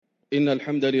إن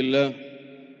الحمد لله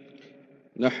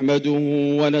نحمده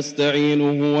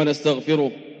ونستعينه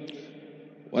ونستغفره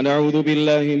ونعوذ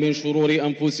بالله من شرور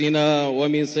أنفسنا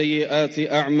ومن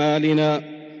سيئات أعمالنا.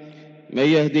 من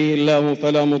يهده الله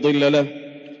فلا مضل له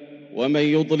ومن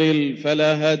يضلل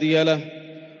فلا هادي له،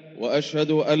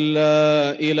 وأشهد أن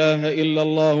لا إله إلا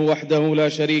الله وحده لا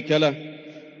شريك له،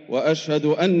 وأشهد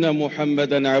أن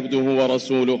محمدًا عبده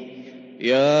ورسوله.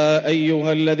 يا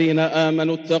أيها الذين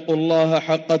آمنوا اتقوا الله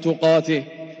حق تقاته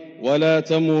ولا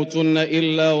تموتن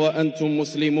إلا وأنتم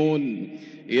مسلمون.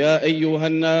 يا أيها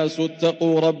الناس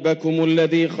اتقوا ربكم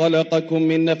الذي خلقكم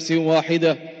من نفس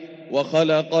واحدة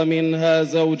وخلق منها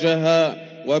زوجها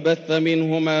وبث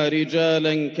منهما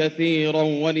رجالا كثيرا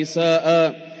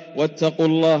ونساء، واتقوا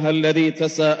الله الذي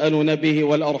تساءلون به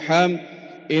والأرحام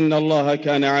إن الله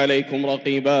كان عليكم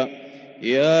رقيبا.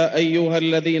 يا أيها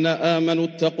الذين آمنوا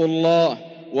اتقوا الله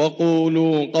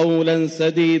وقولوا قولا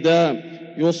سديدا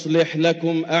يصلح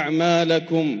لكم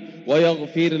أعمالكم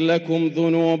ويغفر لكم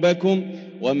ذنوبكم،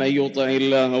 ومن يطع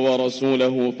الله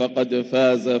ورسوله فقد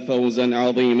فاز فوزا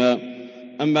عظيما.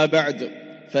 أما بعد،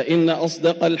 فإن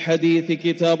أصدق الحديث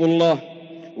كتاب الله،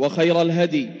 وخير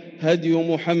الهدي هدي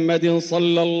محمد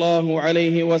صلى الله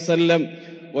عليه وسلم،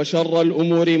 وشر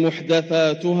الأمور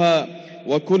محدثاتها،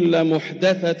 وكل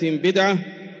محدثة بدعة،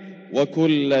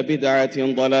 وكل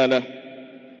بدعة ضلالة.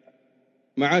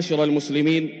 معاشر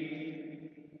المسلمين،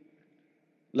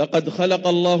 لقد خلق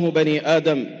الله بني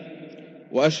آدم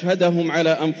وأشهدهم على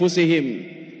أنفسهم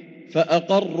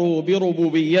فأقروا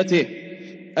بربوبيته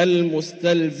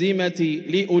المستلزمة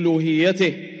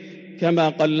لألوهيته،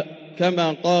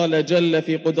 كما قال جل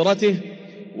في قدرته: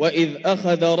 وإذ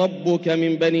أخذ ربك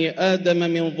من بني آدم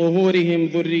من ظهورهم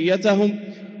ذريتهم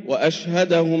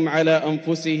وأشهدهم على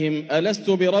أنفسهم ألست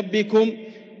بربكم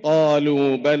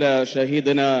قالوا بلى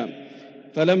شهدنا.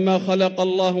 فلما خلق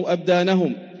الله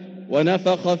أبدانهم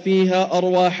ونفخ فيها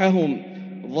أرواحهم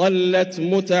ظلت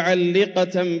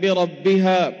متعلقة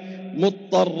بربها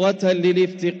مضطرة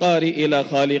للافتقار إلى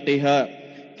خالقها،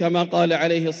 كما قال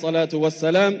عليه الصلاة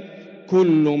والسلام: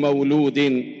 كل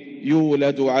مولود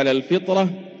يولد على الفطرة،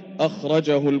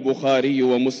 أخرجه البخاري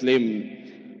ومسلم.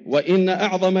 وإن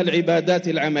أعظم العبادات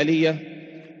العملية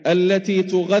التي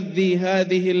تغذي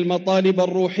هذه المطالب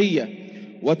الروحية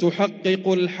وتحقق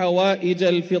الحوائج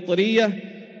الفطرية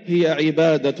هي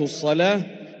عبادة الصلاة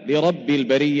لرب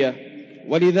البرية،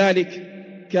 ولذلك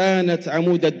كانت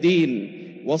عمود الدين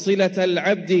وصلة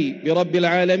العبد برب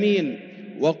العالمين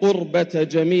وقربة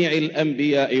جميع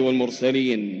الأنبياء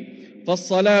والمرسلين.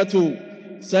 فالصلاة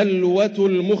سلوة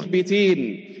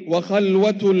المخبتين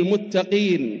وخلوة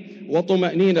المتقين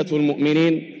وطمأنينة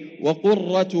المؤمنين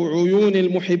وقرة عيون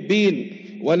المحبين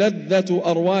ولذة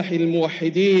أرواح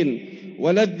الموحدين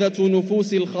ولذة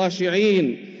نفوس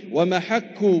الخاشعين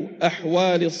ومحك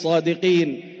أحوال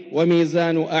الصادقين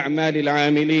وميزان أعمال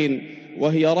العاملين،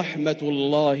 وهي رحمة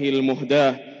الله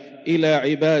المهداة إلى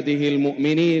عباده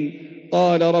المؤمنين.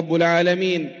 قال رب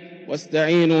العالمين: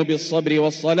 واستعينوا بالصبر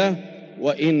والصلاة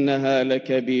وإنها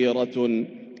لكبيرة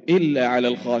إلا على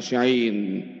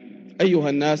الخاشعين. أيها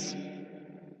الناس،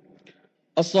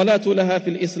 الصلاة لها في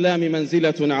الإسلام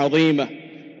منزلة عظيمة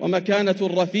ومكانة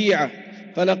رفيعة،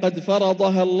 فلقد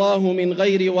فرضها الله من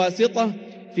غير واسطة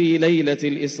في ليلة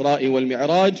الإسراء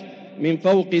والمعراج من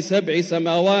فوق 7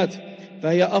 سماوات،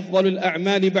 فهي أفضل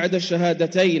الأعمال بعد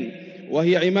الشهادتين،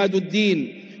 وهي عماد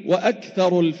الدين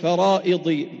وأكثر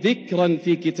الفرائض ذكرا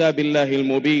في كتاب الله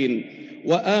المبين،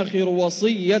 وآخر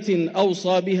وصية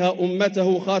أوصى بها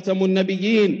أمته خاتم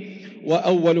النبيين،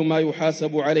 وأول ما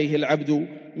يحاسب عليه العبد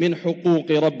من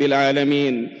حقوق رب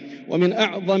العالمين. ومن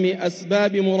أعظم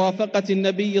أسباب مرافقة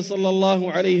النبي صلى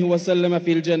الله عليه وسلم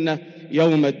في الجنة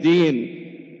يوم الدين،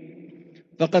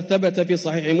 فقد ثبت في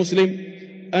صحيح مسلم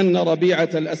أن ربيعة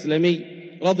الأسلمي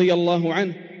رضي الله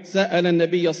عنه سأل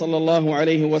النبي صلى الله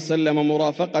عليه وسلم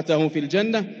مرافقته في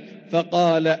الجنة،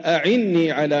 فقال: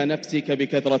 أعني على نفسك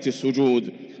بكثرة السجود.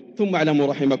 ثم اعلموا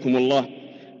رحمكم الله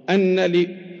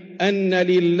أن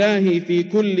لله في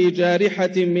كل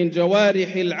جارحة من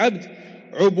جوارح العبد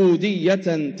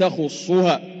عبودية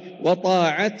تخصها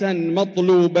وطاعة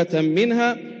مطلوبة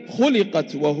منها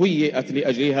خلقت وهيئت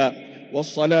لأجلها،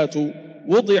 والصلاة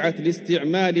وضعت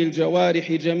لاستعمال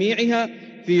الجوارح جميعها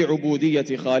في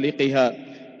عبودية خالقها،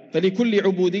 فلكل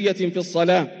عبودية في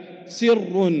الصلاة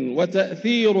سر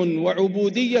وتأثير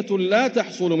وعبودية لا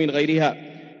تحصل من غيرها،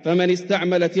 فمن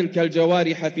استعمل تلك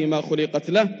الجوارح فيما خلقت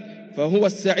له فهو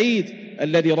السعيد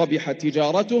الذي ربحت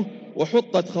تجارته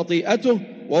وحطت خطيئته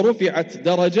ورفعت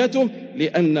درجته،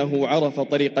 لأنه عرف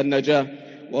طريق النجاة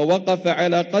ووقف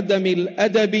على قدم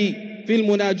الأدب في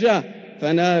المناجاة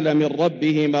فنال من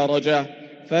ربه ما رجاه،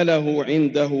 فله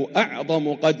عنده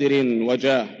أعظم قدر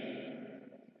وجاه.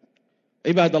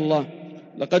 عباد الله،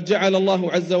 لقد جعل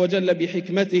الله عز وجل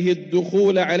بحكمته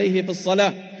الدخول عليه في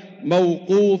الصلاة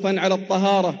موقوفا على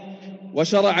الطهارة،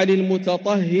 وشرع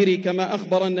للمتطهر كما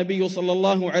أخبر النبي صلى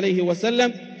الله عليه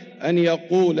وسلم أن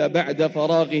يقول بعد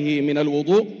فراغه من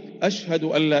الوضوء: أشهد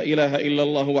أن لا إله إلا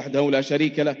الله وحده لا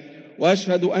شريك له،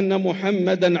 وأشهد أن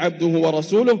محمدا عبده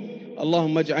ورسوله،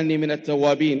 اللهم اجعلني من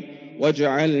التوابين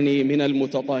واجعلني من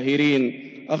المتطهرين.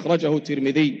 أخرجه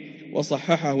الترمذي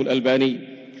وصححه الألباني.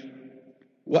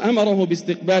 وأمره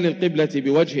باستقبال القبلة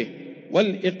بوجهه،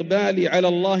 والإقبال على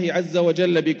الله عز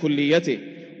وجل بكليته،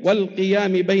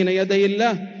 والقيام بين يدي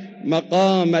الله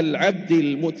مقام العبد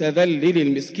المتذلل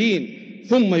المسكين،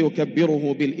 ثم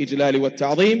يكبره بالإجلال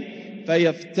والتعظيم،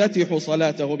 فيفتتح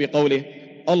صلاته بقوله: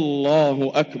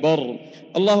 الله أكبر.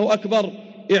 الله أكبر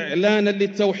إعلانا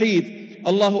للتوحيد،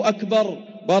 الله أكبر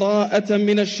براءة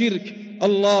من الشرك،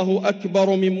 الله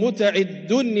أكبر من متع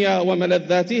الدنيا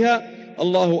وملذاتها،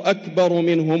 الله أكبر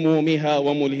من همومها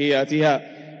وملهياتها،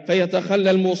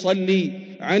 فيتخلى المصلي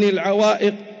عن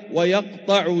العوائق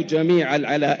ويقطع جميع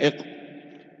العلائق.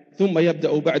 ثم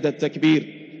يبدأ بعد التكبير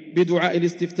بدعاء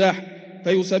الاستفتاح،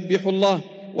 فيسبح الله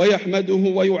ويحمده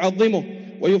ويعظمه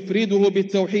ويفرده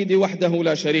بالتوحيد وحده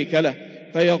لا شريك له،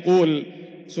 فيقول: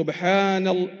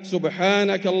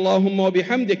 سبحانك اللهم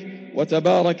وبحمدك،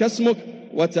 وتبارك اسمك،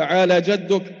 وتعالى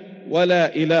جدك،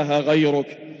 ولا إله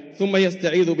غيرك. ثم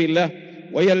يستعيذ بالله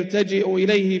ويلتجئ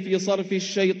إليه في صرف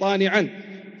الشيطان عنه،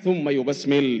 ثم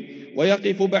يبسمل،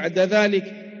 ويقف بعد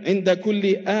ذلك عند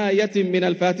كل آية من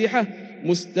الفاتحة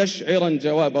مستشعرا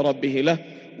جواب ربه له،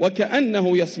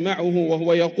 وكأنه يسمعه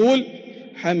وهو يقول: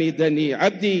 حمدني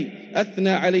عبدي، أثنى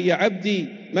علي عبدي،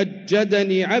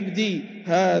 مجدني عبدي،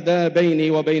 هذا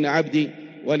بيني وبين عبدي،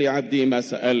 ولعبدي ما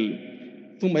سأل.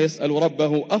 ثم يسأل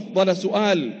ربه أفضل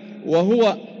سؤال،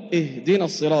 وهو: اهدنا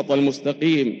الصراط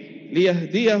المستقيم،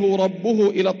 ليهديه ربه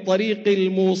إلى الطريق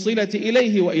الموصلة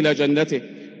إليه وإلى جنته،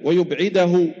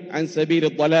 ويبعده عن سبيل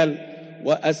الضلال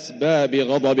وأسباب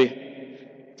غضبه.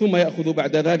 ثم يأخذ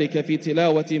بعد ذلك في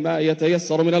تلاوة ما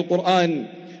يتيسر من القرآن،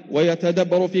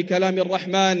 ويتدبر في كلام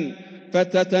الرحمن،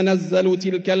 فتتنزل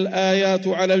تلك الآيات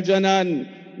على الجنان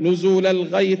نزول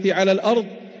الغيث على الأرض،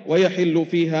 ويحل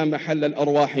فيها محل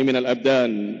الأرواح من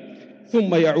الأبدان.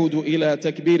 ثم يعود إلى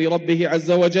تكبير ربه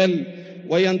عز وجل،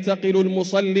 وينتقل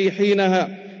المصلي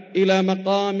حينها إلى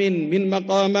مقام من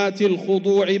مقامات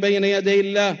الخضوع بين يدي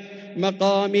الله،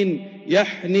 مقام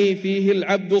يحني فيه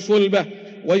العبد صلبه،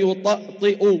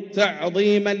 ويطأطئ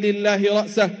تعظيما لله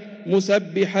رأسه،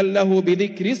 مسبحا له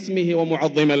بذكر اسمه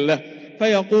ومعظما له،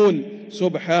 فيقول: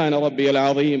 سبحان ربي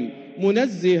العظيم،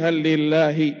 منزها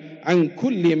لله عن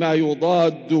كل ما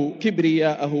يضاد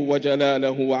كبرياءه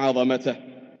وجلاله وعظمته.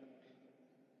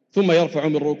 ثم يرفع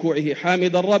من ركوعه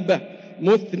حامدا ربه،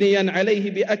 مثنيا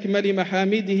عليه بأكمل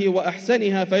محامده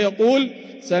وأحسنها، فيقول: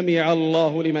 سمع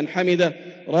الله لمن حمده،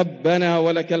 ربنا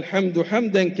ولك الحمد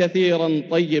حمدا كثيرا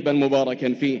طيبا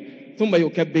مباركا فيه. ثم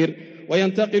يكبر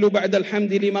وينتقل بعد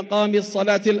الحمد لمقام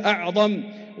الصلاة الأعظم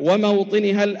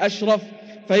وموطنها الأشرف،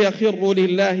 فيخر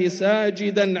لله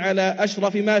ساجدا على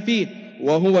أشرف ما فيه،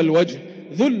 وهو الوجه،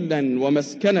 ذلا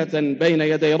ومسكنة بين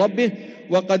يدي ربه،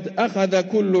 وقد أخذ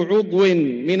كل عضو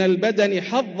من البدن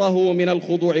حظه من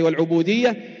الخضوع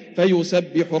والعبودية،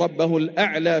 فيسبح ربه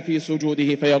الأعلى في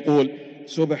سجوده، فيقول: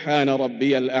 سبحان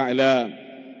ربي الأعلى.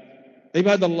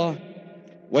 عباد الله،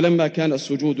 ولما كان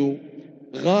السجود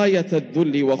غاية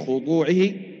الذل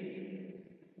وخضوعه،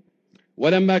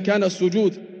 ولما كان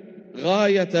السجود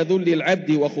غاية ذل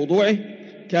العبد وخضوعه،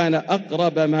 كان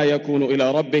أقرب ما يكون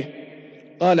إلى ربه.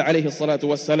 قال عليه الصلاة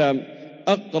والسلام: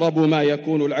 أقرب ما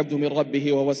يكون العبد من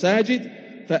ربه وهو ساجد،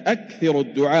 فأكثر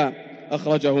الدعاء.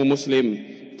 أخرجه مسلم.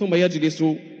 ثم يجلس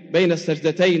بين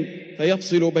السجدتين،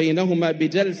 فيفصل بينهما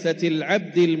بجلسة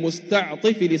العبد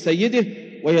المستعطف لسيده،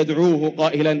 ويدعوه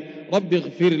قائلا: رب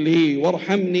اغفر لي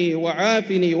وارحمني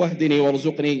وعافني واهدني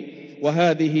وارزقني،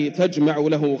 وهذه تجمع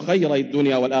له خير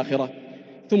الدنيا والآخرة.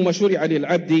 ثم شرع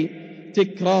للعبد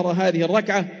تكرار هذه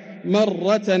الركعة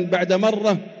مرة بعد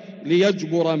مرة،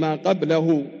 ليجبر ما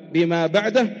قبله بما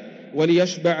بعده،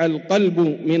 وليشبع القلب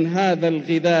من هذا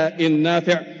الغذاء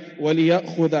النافع،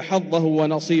 وليأخذ حظه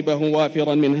ونصيبه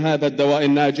وافرا من هذا الدواء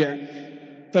الناجع.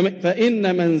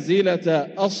 فإن منزلة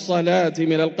الصلاة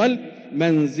من القلب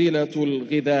منزلة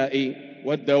الغذاء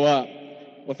والدواء.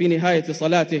 وفي نهاية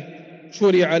صلاته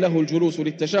شرع له الجلوس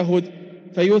للتشهد،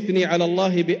 فيثني على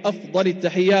الله بأفضل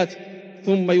التحيات،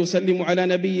 ثم يسلم على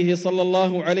نبيه صلى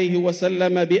الله عليه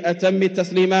وسلم بأتم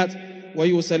التسليمات،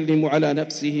 ويسلم على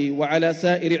نفسه وعلى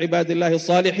سائر عباد الله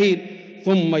الصالحين،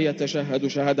 ثم يتشهد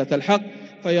شهادة الحق،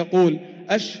 فيقول: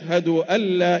 أشهد أن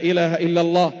لا إله إلا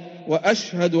الله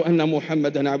وأشهد أن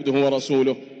محمدا عبده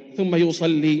ورسوله، ثم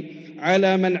يصلي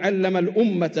على من علم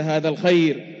الأمة هذا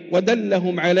الخير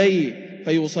ودلهم عليه،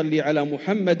 فيصلي على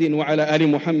محمد وعلى آل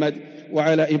محمد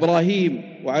وعلى إبراهيم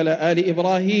وعلى آل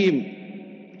إبراهيم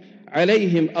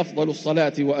عليهم أفضل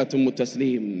الصلاة وأتم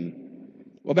التسليم.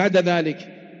 وبعد ذلك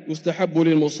يستحب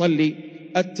للمصلي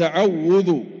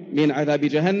التعوذ من عذاب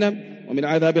جهنم ومن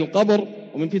عذاب القبر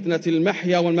ومن فتنة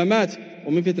المحيا والممات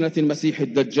ومن فتنة المسيح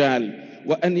الدجال،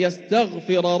 وأن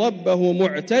يستغفر ربه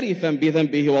معترفا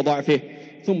بذنبه وضعفه،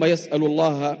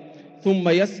 ثم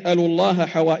يسأل الله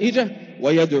حوائجه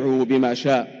ويدعو بما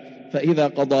شاء، فإذا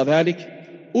قضى ذلك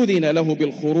أذن له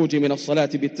بالخروج من الصلاة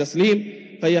بالتسليم،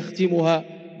 فيختمها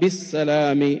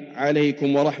بالسلام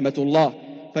عليكم ورحمة الله،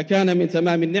 فكان من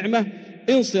تمام النعمة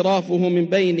انصرافه من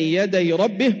بين يدي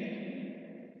ربه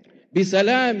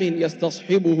بسلام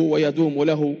يستصحبه ويدوم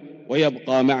له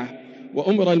ويبقى معه.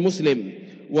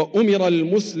 وأمر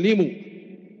المسلم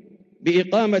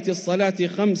بإقامة الصلاة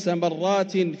 5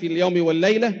 مرات في اليوم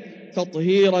والليلة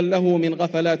تطهيرا له من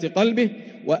غفلات قلبه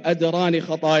وأدران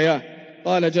خطاياه.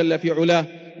 قال جل في علاه: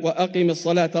 وأقم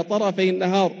الصلاة طرفي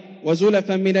النهار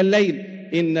وزلفا من الليل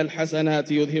إن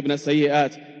الحسنات يذهبن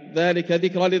السيئات ذلك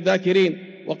ذكرى للذاكرين.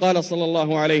 وقال صلى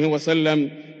الله عليه وسلم: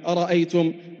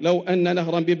 أرأيتم لو أن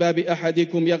نهرا بباب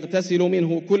أحدكم يغتسل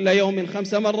منه كل يوم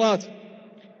 5 مرات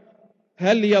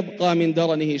هل يبقى من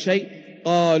درنه شيء؟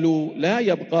 قالوا: لا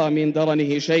يبقى من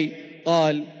درنه شيء.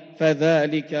 قال: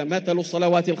 فذلك مثل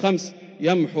الصلوات 5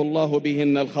 يمحو الله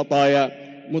بهن الخطايا.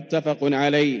 متفق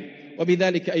عليه.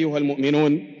 وبذلك أيها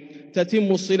المؤمنون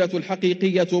تتم الصلة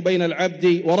الحقيقية بين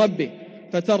العبد وربه،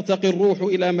 فترتقي الروح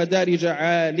إلى مدارج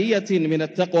عالية من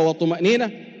التقوى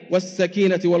والطمأنينة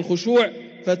والسكينة والخشوع،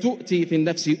 فتؤتي في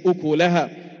النفس أكلها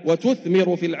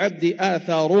وتثمر في العبد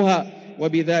آثارها،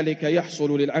 وبذلك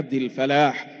يحصل للعبد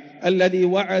الفلاح الذي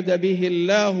وعد به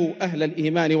الله أهل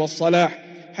الإيمان والصلاح،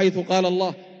 حيث قال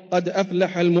الله: قد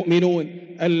أفلح المؤمنون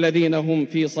الذين هم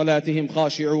في صلاتهم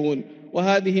خاشعون.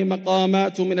 وهذه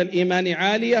مقامات من الإيمان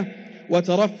عالية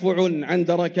وترفع عن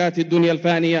دركات الدنيا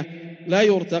الفانية لا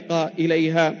يرتقى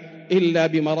إليها إلا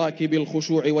بمراكب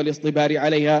الخشوع والاصطبار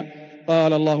عليها.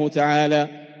 قال الله تعالى: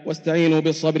 واستعينوا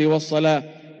بالصبر والصلاة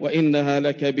وإنها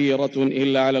لكبيرة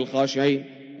إلا على الخاشعين.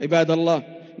 عباد الله،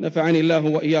 نفعني الله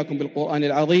وإياكم بالقرآن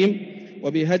العظيم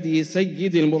وبهدي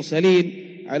سيد المرسلين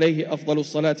عليه أفضل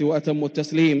الصلاة وأتم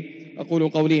التسليم. أقول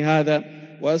قولي هذا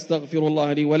وأستغفر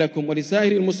الله لي ولكم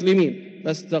ولسائر المسلمين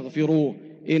فاستغفروه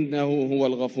إنه هو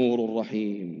الغفور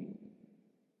الرحيم.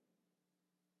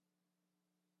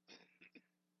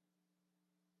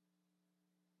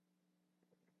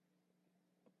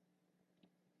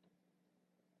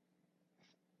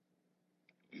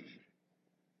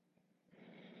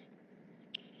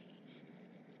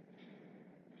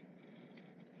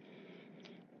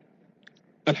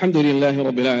 الحمد لله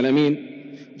رب العالمين،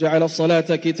 جعل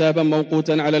الصلاة كتابا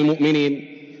موقوتا على المؤمنين،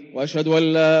 وأشهد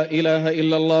أن لا إله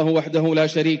إلا الله وحده لا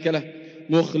شريك له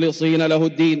مخلصين له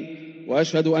الدين،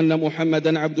 وأشهد أن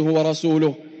محمدا عبده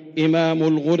ورسوله إمام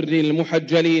الغر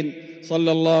المحجلين،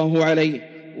 صلى الله عليه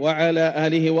وعلى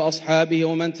آله وأصحابه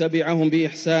ومن تبعهم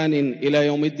بإحسان إلى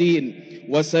يوم الدين،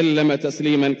 وسلم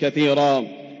تسليما كثيرا.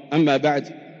 أما بعد،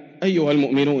 أيها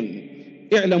المؤمنون،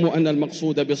 اعلموا أن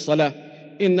المقصود بالصلاة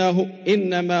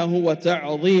إنما هو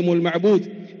تعظيم المعبود،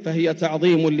 فهي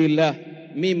تعظيم لله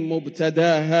من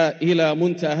مبتداها إلى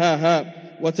منتهاها،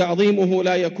 وتعظيمه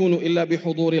لا يكون إلا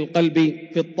بحضور القلب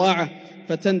في الطاعة،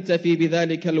 فتنتفي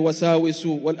بذلك الوساوس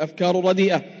والأفكار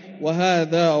الرديئة،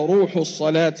 وهذا روح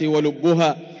الصلاة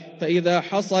ولبها. فإذا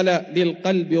حصل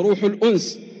للقلب روح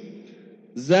الأنس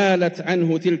زالت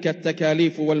عنه تلك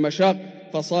التكاليف والمشاق،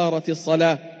 فصارت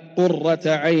الصلاة قرة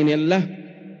عين له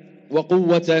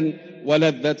وقوة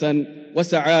ولذة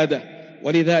وسعادة.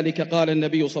 ولذلك قال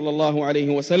النبي صلى الله عليه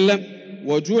وسلم: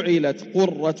 وجعلت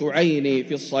قرة عيني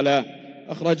في الصلاة.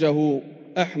 أخرجه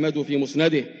أحمد في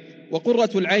مسنده. وقرة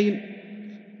العين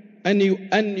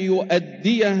أن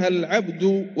يؤديها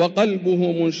العبد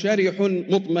وقلبه منشرح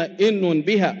مطمئن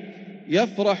بها،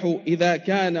 يفرح إذا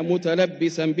كان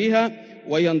متلبسا بها،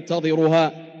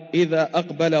 وينتظرها إذا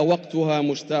أقبل وقتها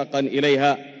مشتاقا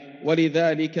إليها.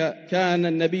 ولذلك كان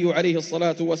النبي عليه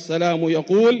الصلاة والسلام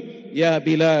يقول: يا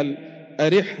بلال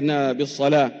أرحنا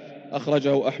بالصلاة.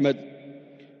 أخرجه أحمد.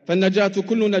 فالنجاة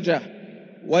كل نجاة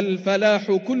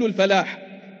والفلاح كل الفلاح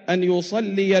أن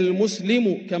يصلي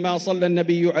المسلم كما صلى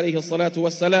النبي عليه الصلاة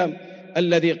والسلام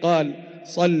الذي قال: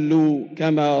 صلوا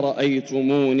كما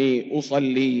رأيتموني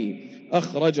أصلي.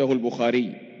 أخرجه البخاري.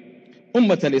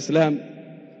 أمة الإسلام،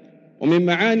 ومن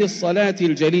معاني الصلاة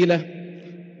الجليلة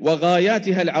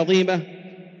وغاياتها العظيمة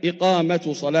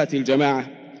إقامة صلاة الجماعة،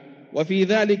 وفي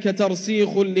ذلك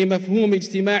ترسيخ لمفهوم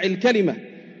اجتماع الكلمة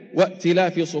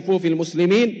وائتلاف صفوف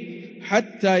المسلمين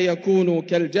حتى يكونوا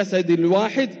كالجسد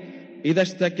الواحد، إذا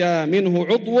اشتكى منه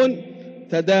عضو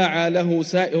تداعى له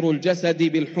سائر الجسد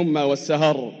بالحمى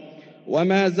والسهر.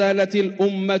 وما زالت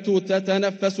الأمة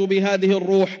تتنفس بهذه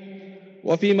الروح،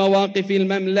 وفي مواقف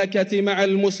المملكة مع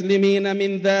المسلمين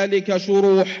من ذلك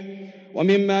شروح.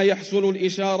 ومما يحصل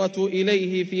الإشارة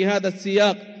إليه في هذا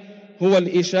السياق هو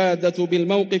الإشادة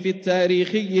بالموقف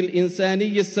التاريخي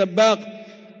الإنساني السباق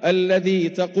الذي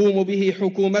تقوم به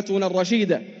حكومتنا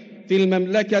الرشيدة في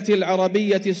المملكة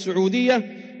العربية السعودية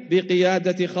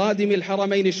بقيادة خادم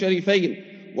الحرمين الشريفين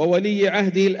وولي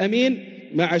عهده الأمين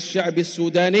مع الشعب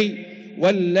السوداني،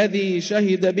 والذي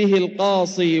شهد به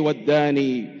القاصي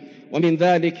والداني. ومن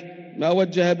ذلك ما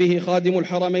وجه به خادم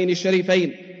الحرمين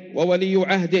الشريفين وولي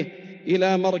عهده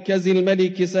إلى مركز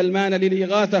الملك سلمان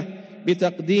للإغاثة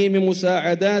بتقديم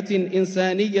مساعدات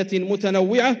إنسانية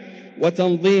متنوعة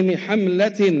وتنظيم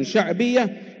حملة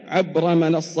شعبية عبر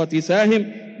منصة ساهم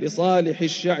لصالح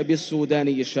الشعب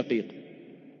السوداني الشقيق.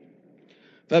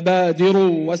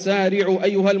 فبادروا وسارعوا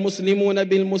أيها المسلمون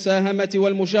بالمساهمة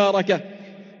والمشاركة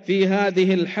في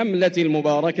هذه الحملة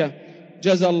المباركة.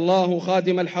 جزى الله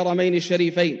خادم الحرمين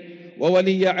الشريفين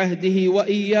وولي عهده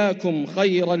وإياكم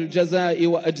خير الجزاء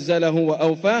وأجزله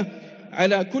وأوفاه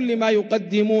على كل ما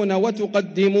يقدمون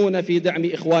وتقدمون في دعم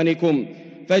إخوانكم،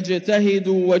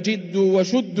 فاجتهدوا وجدوا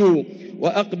وشدوا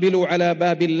وأقبلوا على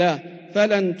باب الله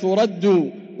فلن تردوا،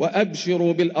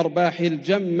 وأبشروا بالأرباح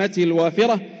الجمة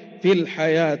الوافرة في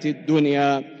الحياة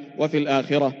الدنيا وفي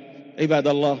الآخرة. عباد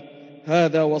الله،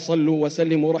 هذا وصلوا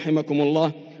وسلموا رحمكم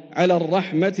الله على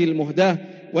الرحمة المهداة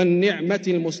والنعمة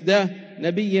المسداة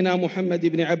نبينا محمد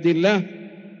بن عبد الله،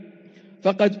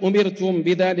 فقد أمرتم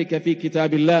بذلك في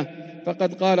كتاب الله،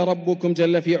 فقد قال ربكم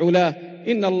جل في علاه: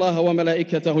 إن الله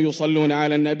وملائكته يصلون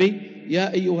على النبي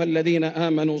يا أيها الذين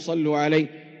آمنوا صلوا عليه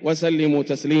وسلموا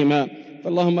تسليما.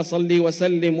 فاللهم صل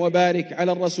وسلم وبارك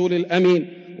على الرسول الأمين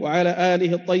وعلى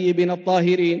آله الطيبين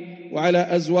الطاهرين وعلى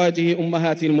أزواجه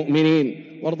أمهات المؤمنين،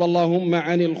 وارض اللهم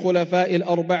عن الخلفاء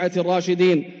الأربعة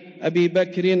الراشدين أبي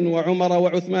بكر وعمر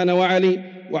وعثمان وعلي،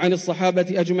 وعن الصحابة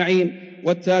أجمعين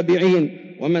والتابعين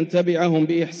ومن تبعهم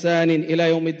بإحسان إلى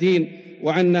يوم الدين،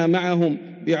 وعنا معهم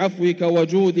بعفوك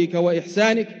وجودك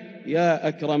وإحسانك يا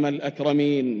أكرم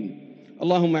الأكرمين.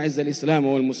 اللهم أعز الإسلام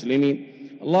والمسلمين،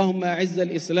 اللهم أعز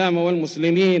الإسلام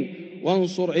والمسلمين،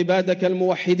 وانصر عبادك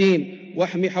الموحدين،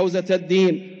 واحم حوزة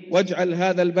الدين، واجعل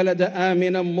هذا البلد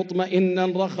آمنا مطمئنا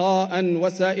رخاء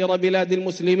وسائر بلاد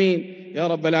المسلمين يا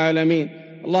رب العالمين.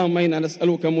 اللهم إنا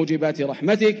نسألك موجبات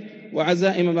رحمتك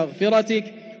وعزائم مغفرتك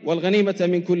والغنيمة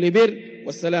من كل بر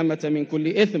والسلامة من كل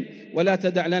إثم، ولا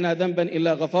تدع لنا ذنبا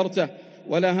إلا غفرته،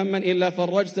 ولا هما إلا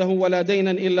فرجته، ولا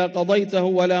دينا إلا قضيته،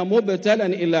 ولا مبتلا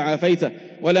إلا عافيته،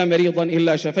 ولا مريضا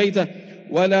إلا شفيته،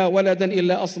 ولا ولدا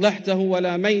إلا أصلحته،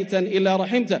 ولا ميتا إلا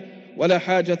رحمته، ولا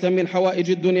حاجة من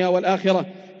حوائج الدنيا والآخرة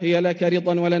هي لك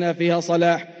رضا ولنا فيها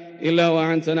صلاح إلا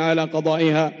وأعنتنا على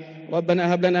قضائها.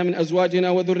 ربنا هب لنا من أزواجنا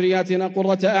وذرياتنا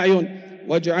قرة أعين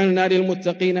واجعلنا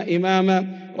للمتقين إماما.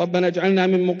 ربنا اجعلنا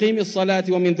من مقيم الصلاة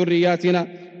ومن ذرياتنا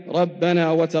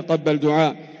ربنا وتقبل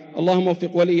دعاء. اللهم وفق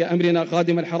ولي أمرنا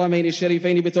خادم الحرمين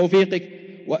الشريفين بتوفيقك،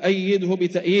 وأيده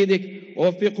بتأييدك،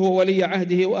 ووفقه ولي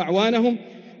عهده وأعوانهم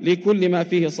لكل ما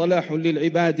فيه صلاح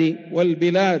للعباد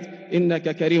والبلاد،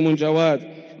 إنك كريم جواد.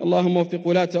 اللهم وفق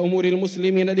ولاة أمور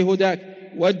المسلمين لهداك،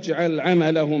 واجعل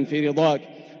عملهم في رضاك.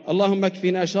 اللهم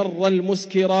اكفنا شر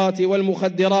المسكرات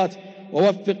والمخدرات،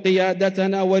 ووفق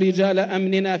قيادتنا ورجال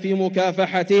أمننا في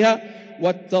مكافحتها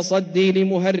والتصدي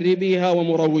لمهربيها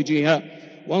ومروجيها،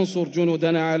 وانصر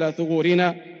جنودنا على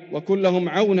ثغورنا، وكلهم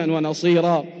عونا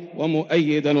ونصيرا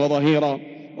ومؤيدا وظهيرا.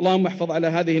 اللهم احفظ على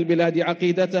هذه البلاد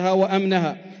عقيدتها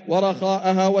وأمنها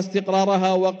ورخاءها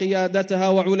واستقرارها وقيادتها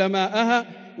وعلماءها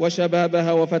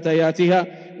وشبابها وفتياتها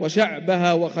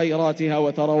وشعبها وخيراتها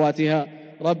وثرواتها.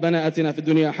 ربنا أتنا في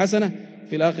الدنيا حسنة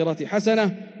في الآخرة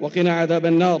حسنة وقنا عذاب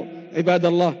النار. عباد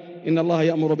الله، إن الله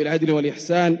يأمر بالعدل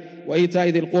والإحسان وإيتاء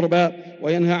ذي القربى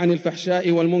وينهى عن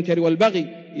الفحشاء والمنكر والبغي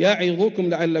يعظكم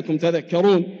لعلكم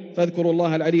تذكرون. فاذكروا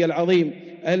الله العلي العظيم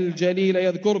الجليل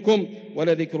يذكركم،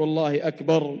 ولذكر الله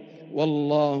أكبر،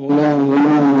 والله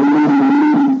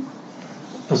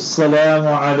السلام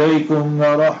عليكم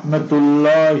ورحمة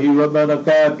الله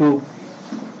وبركاته.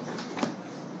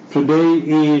 Today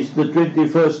is the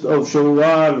 21st of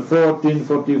Shawwal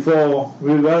 1444.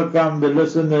 We welcome the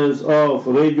listeners of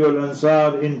Radio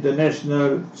Al-Ansar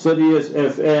International, Sirius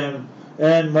FM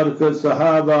and Markaz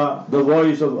Sahaba, the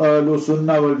voice of Ahlus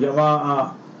Sunnah wal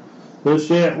Jama'ah, The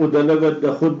Shaykh who delivered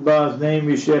the khutbah, his name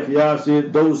is Shaykh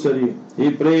Yasir Dawsari.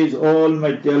 He prays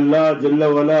Almighty Allah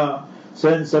Jalla wala,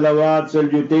 send salawat,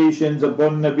 salutations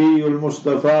upon Nabiul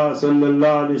Mustafa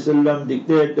sallallahu alaihi wasallam,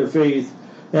 dictate the faith,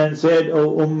 and said,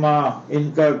 O Ummah,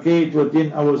 inculcate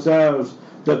within ourselves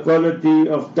the quality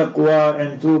of taqwa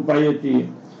and true piety.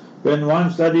 When one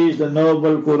studies the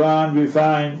noble Quran, we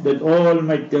find that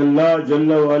Almighty Allah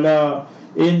Jalla wala,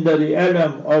 in the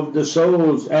realm of the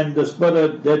souls and the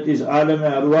spirit, that is alam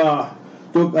arwah,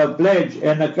 took a pledge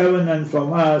and a covenant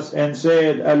from us and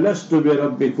said, Alastu bi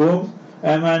rabbikum,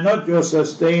 am I not your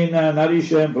sustainer,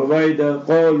 nourisher and provider?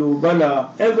 Qalu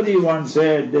bala. Everyone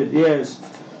said that yes.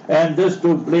 And this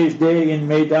took place there in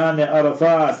Maidan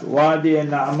Arafat, Wadi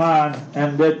and Na'man,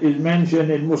 and that is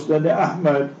mentioned in Musnad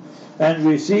Ahmad. And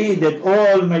we see that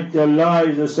Almighty Allah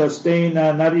is the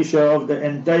sustainer, nourisher of the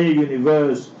entire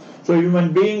universe. So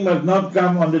human being must not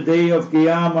come on the day of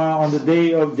Qiyamah, on the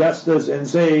day of justice, and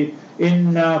say,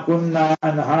 Inna kunna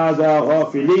an hadha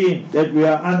ghafilin, that we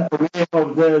are unaware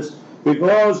of this,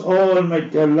 because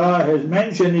Almighty Allah has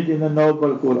mentioned it in the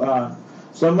noble Quran.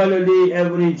 Similarly,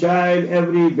 every child,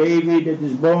 every baby that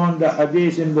is born, the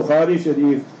hadith in Bukhari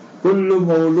Sharif, kullu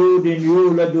mawludin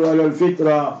yuladu ala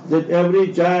al-fitra, that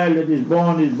every child that is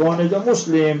born as a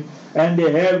Muslim, and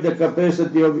they have the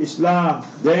capacity of Islam.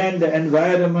 Then the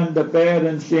environment, the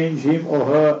parents change him or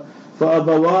her.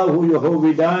 فَأَبَوَاهُ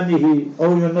يُهَوِّدَانِهِ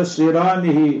أَوْ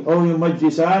يُنَصِّرَانِهِ أَوْ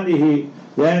يُمَجِّسَانِهِ.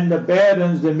 Then the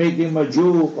parents, they make him a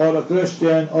Jew or a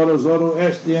Christian or a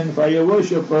Zoroastrian fire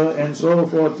worshipper, and so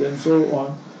forth and so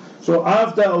on. So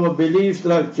after our belief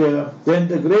structure, then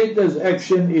the greatest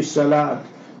action is Salat.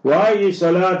 Why is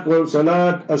Salat called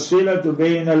Salat? As-silatu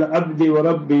bayn al-abdi wa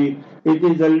rabbi. It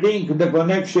is the link, the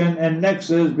connection and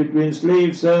nexus between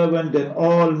slave, servant and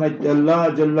Almighty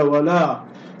Allah Jalla wala.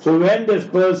 So when this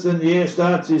person here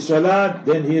starts his Salat,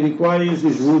 then he requires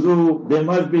his wudu. There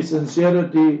must be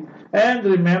sincerity. And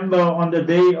remember, on the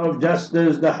day of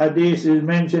justice, the hadith is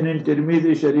mentioned in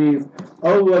Tirmidhi Sharif,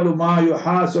 أَوَّلُ مَا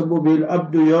يُحَاسَبُ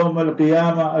بِالْأَبْدُ يَوْمَ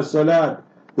الْقِيَامَةِ الصَّلَاةِ.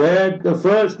 That the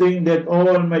first thing that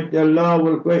Almighty Allah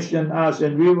will question us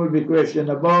and we will be questioned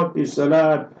about is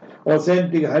Salat.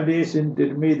 Authentic hadith in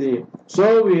Tirmidhi.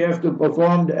 So we have to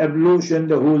perform the ablution,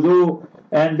 the wudu,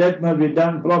 and that must be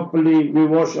done properly. We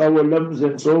wash our limbs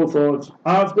and so forth.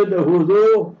 After the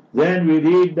wudu, then we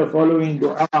read the following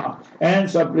dua and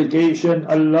supplication.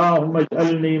 Allahumma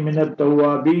ij'alni min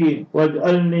at-tawwabin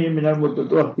waj'alni min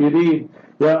al-mutatahhirin.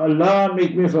 Ya Allah,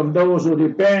 make me from those who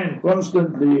repent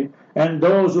constantly and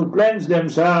those who cleanse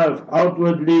themselves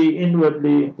outwardly,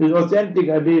 inwardly. This authentic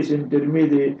hadith in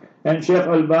Tirmidhi. And Shaykh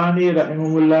Albani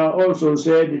rahimahullah also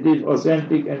said it is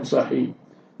authentic and sahih.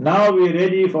 Now we are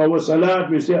ready for our salat.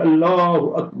 We say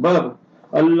Allahu Akbar.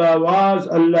 Allah was,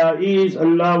 Allah is,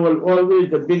 Allah will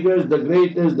always, the biggest, the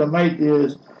greatest, the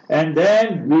mightiest. And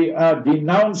then we are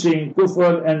denouncing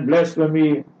kufr and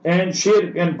blasphemy and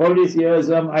shirk and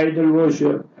polytheism, idol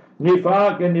worship,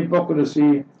 nifaq and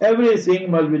hypocrisy.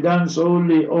 Everything must be done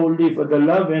solely, only for the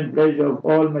love and pleasure of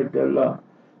Almighty Allah.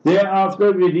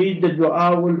 Thereafter we read the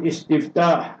dua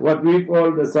ul-istiftah, what we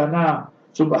call the sana.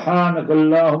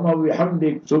 Subhanakallahumma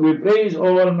bihamdik. So we praise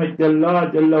Almighty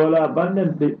Allah Jalla wala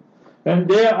abundantly. And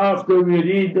thereafter we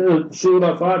read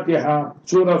Surah Fatiha.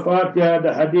 Surah Fatiha,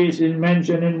 the hadith is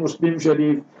mentioned in Muslim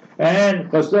Sharif. And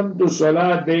qasamtu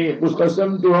salat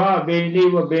qasamtuha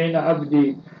bayni wa bayna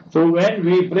abdi. So when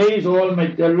we praise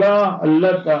Almighty Allah,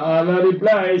 Allah Ta'ala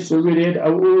replies, so we read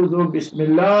A'udhu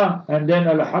Bismillah and then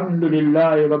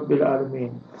Alhamdulillahi Rabbil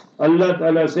Alameen. Allah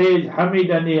Ta'ala says,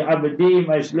 Hamidani Abdi,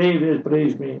 my slave has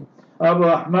praised me.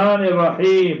 Ar-Rahman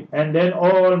Ar-Rahim, and then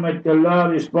Almighty Allah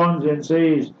responds and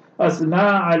says,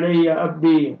 Asna alayya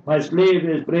Abdi, my slave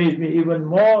has praised me even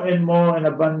more and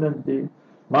abundantly.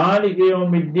 Malik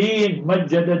Yawmiddin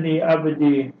Majjadani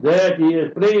Abdi, that he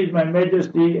has praised my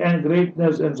majesty and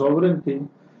greatness and sovereignty.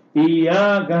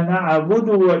 Iyaka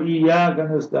na'budu wa iyaka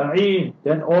nasta'een.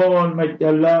 Then Almighty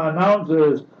Allah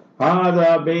announces,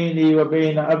 Hada bayni wa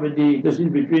bayna abdi, this is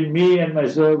between me and my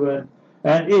servant.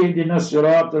 And ihdina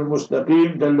sirat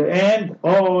al-mustaqim, till the end,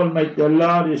 Almighty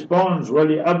Allah responds,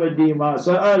 Wali abdi ma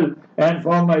sa'al, and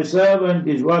for my servant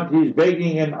is what he is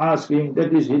begging and asking.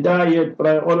 That is hidayat,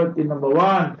 priority number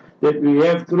one, that we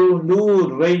have through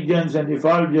nur, radiance and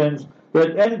effulgence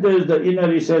that enters the inner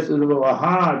recesses of our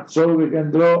heart, so we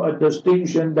can draw a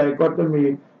distinction,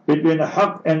 dichotomy between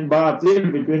haqq and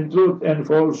batil, between truth and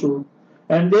falsehood.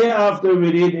 And thereafter we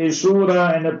read a surah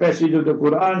and a passage of the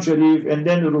Quran Sharif, and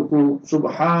then ruku,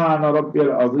 Subhana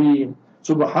Rabbil Azim,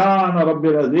 Subhana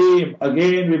Rabbil Azim.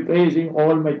 Again we praising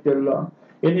Almighty Allah.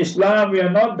 In Islam, we are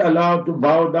not allowed to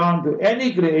bow down to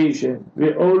any creation.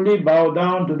 We only bow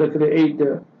down to the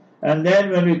Creator. And then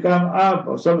when we come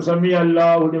up, Sami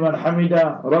Allahu liman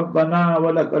hamida, Rabbana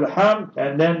wa lakal hamd,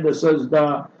 and then the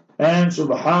sajda, and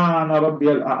Subhana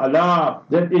Rabbiyal A'la.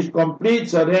 That is complete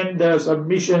surrender,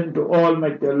 submission to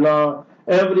Almighty Allah.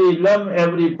 Every limb,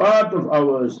 every part of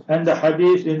ours. And the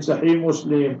hadith in Sahih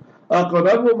Muslim,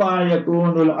 أقرب ما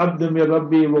يكون العبد من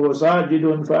ربي وهو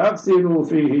ساجد فأكثروا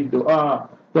فيه الدعاء.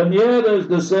 The nearest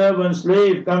the servant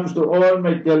slave comes to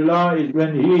Almighty Allah is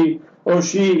when he or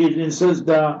she is in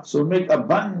sajda, so make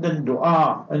abundant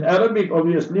dua. In Arabic,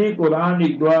 obviously,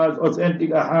 Quranic duas, authentic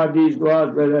ahadith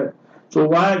duas, like that. So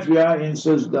whilst we are in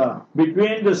sajda,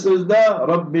 between the sajda,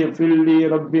 Rabbi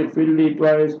Gfirli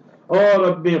twice, or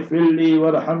Rabbi Gfirli,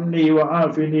 Warhamni,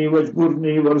 Wa'afini,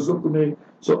 Wajburni, Warzuqni.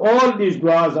 So all these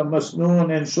duas are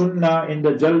masnoon and sunnah in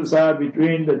the jalsa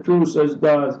between the two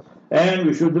sajdas. And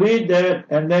we should read that,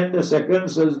 and then the second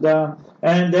sajda,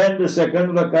 and then the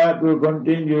second rakat will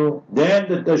continue. Then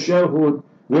the tashahhud,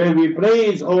 where we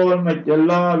praise Almighty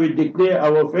Allah, we declare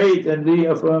our faith and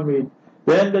reaffirm it.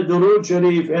 Then the durood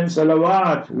sharif and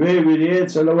salawat, where we read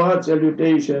salawat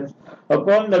salutations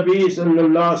upon Nabi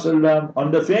sallallahu alaihi wasallam,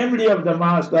 on the family of the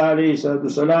Master alayhi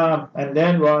salam, and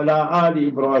then wa ala ali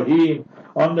Ibrahim,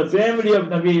 on the family of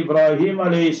Nabi Ibrahim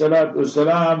alayhi salatu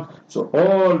salam. So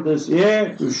all this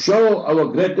here to show our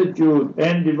gratitude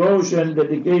and devotion,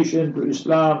 dedication to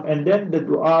Islam. And then the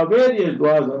dua, various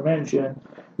duas are mentioned.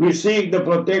 We seek the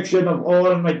protection of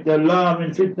Almighty Allah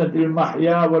min fitnatil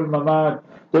mahya wal mamat,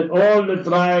 that all the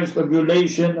trials,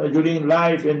 tribulation during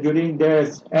life and during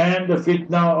death, and the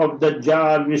fitna of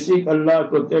Dajjal, we seek Allah's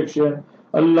protection.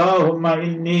 Allahumma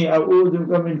inni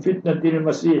a'udhuka min fitnatil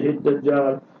masih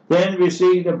Dajjal. Then we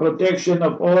seek the protection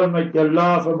of Almighty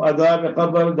Allah from Adhab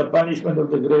Qabr, the punishment of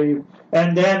the grave,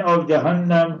 and then of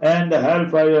Jahannam and the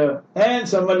hellfire. And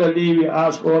similarly we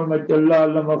ask Almighty Allah,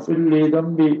 Allahumma filli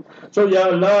dhambi. So Ya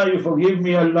Allah, you forgive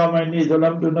me, Allah, my need,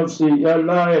 zalamtu nafsi. Ya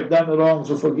Allah, I have done wrong,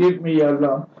 so forgive me, Ya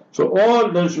Allah. So all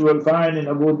this you will find in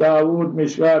Abu Dawood,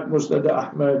 Mishkat, Musnad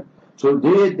Ahmad. So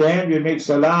then we make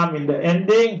salam in the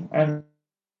ending, and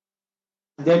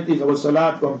that is our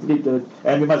salat completed.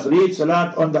 And we must read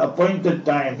salat on the appointed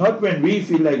time, not when we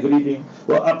feel like reading.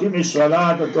 وَأَقِمِ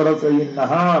الصَّلَاةَ طَرَفَيِ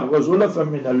النَّهَارِ وَزُلَفًا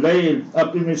مِنَ اللَّيْلِ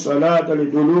أَقِمِ الصَّلَاةَ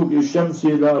لِدُلُوكِ الشَّمْسِ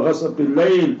إِلَى غَسَقِ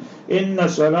اللَّيْلِ إِنَّ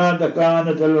الصَّلَاةَ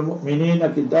كَانَتْ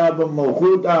الْمُؤْمِنِينَ كِتَابًا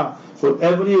مَوْقُوتًا. So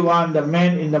everyone, the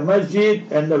men in the masjid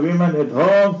and the women at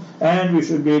home, and we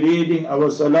should be reading our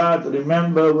salat,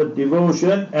 remember, with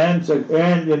devotion and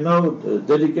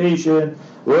dedication,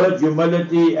 with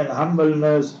humility and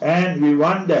humbleness. And we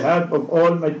want the help of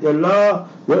Almighty Allah.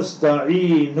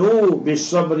 وَاسْتَعِينُوا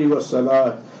بِالصَّبْرِ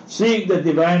وَالصَّلَاةِ. Seek the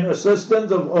divine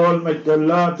assistance of Almighty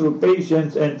Allah through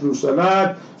patience and through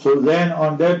salat. So then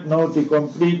on that note he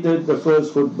completed the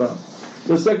first khutbah.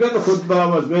 The second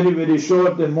khutbah was very, very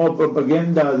short and more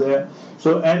propaganda there.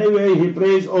 So anyway, he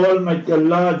praised Almighty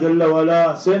Allah Jalla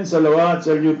wala, sent salawat,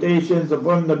 salutations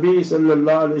upon Nabi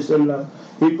sallallahu alayhi wasallam.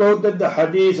 He quoted the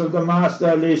hadith of the Master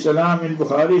alayhi salam in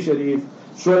Bukhari Sharif.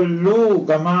 Sallu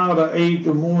kama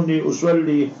ra'aytumuni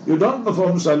usalli. You don't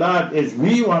perform salat as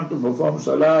we want to perform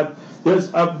salat,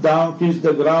 just up, down, kiss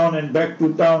the ground and back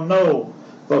to town. No.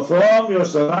 Perform your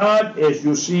salat as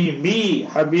you see me,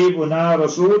 Habibuna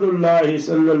Rasulullah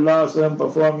sallallahu alaihi wasallam,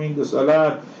 performing the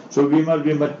salat. So we must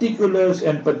be meticulous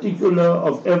and particular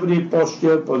of every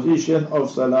posture, position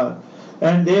of salat.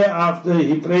 And thereafter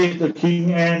he praised the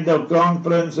king and the crown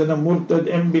prince and the murtad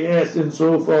MBS and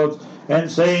so forth,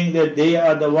 and saying that they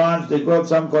are the ones, they got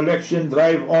some collection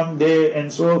drive on there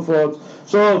and so forth.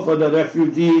 So for the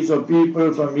refugees or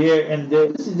people from here and there,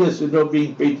 this is just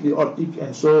being patriotic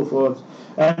and so forth.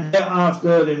 And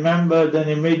thereafter, remember, then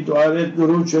he made dua, read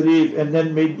Durood Sharif, and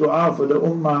then made dua for the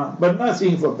Ummah. But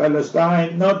nothing for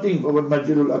Palestine, nothing for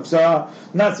Masjid al-Aqsa,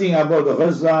 nothing about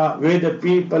Gaza, where the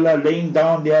people are laying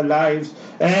down their lives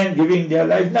and giving their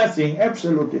lives, nothing,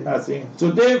 absolutely nothing.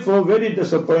 So therefore, very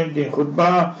disappointing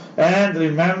khutbah. And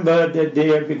remember that they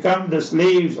have become the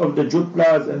slaves of the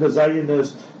Jutlas and the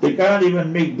Zionists. They can't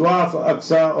even make dua for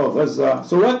Aqsa or Gaza.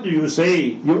 So what do you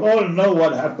say? You all know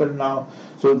what happened now.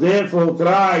 So therefore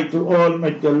cry to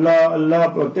Almighty Allah, Allah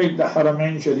protect the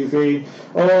Haramain Sharifain,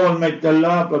 Almighty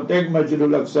Allah protect Masjid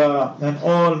al-Aqsa, and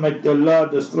Almighty Allah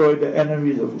destroy the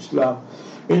enemies of Islam.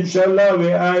 Inshallah,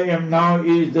 where I am now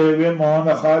is there where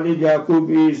Maulana Khalid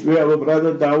Yaqub is, where our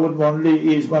brother Dawood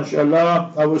Monli is,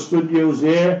 mashallah. Our studios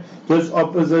here, just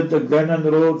opposite the Glennon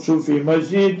Road Sufi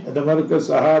Masjid, the Markaz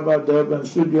Sahaba Durban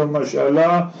studio,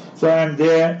 mashallah. So I am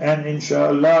there, and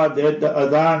inshallah, that the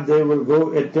adhan, they will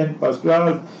go at 10 past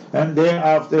 12, and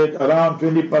thereafter at around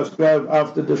 20 past 12,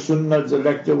 after the sunnah, the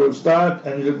lecture will start,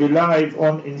 and it will be live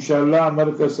on, inshallah,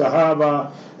 Markaz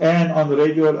Sahaba, and on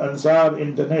Radio Ansar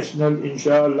International,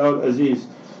 inshallah Aziz.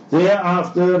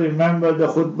 Thereafter, remember the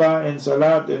khutbah and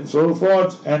salat and so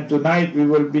forth. And tonight we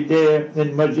will be there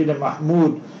in Masjid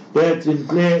Mahmud. That's in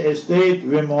Clay Estate,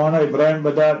 where Maulana Ibrahim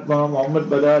Badat, Muhammad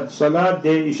Badat, Salat,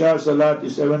 Day Isha Salat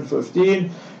is 7:15,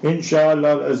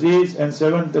 inshallah Aziz, and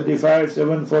 7:35,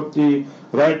 7:40,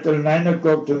 right till 9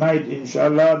 o'clock tonight,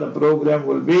 inshallah, the program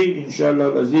will be,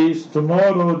 inshallah Aziz.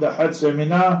 Tomorrow, the Hajj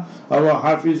seminar, our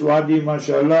Hafiz Wadi,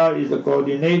 mashallah, is the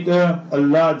coordinator.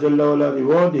 Allah Jalla wala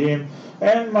reward him.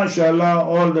 And mashallah,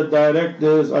 all the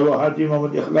directors, our Haji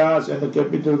Muhammad Ikhlas and the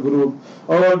Capital Group,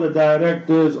 all the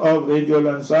directors of Radio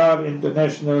Ansar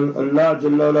International, Allah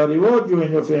Jalla wala reward you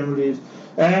and your families.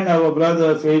 And our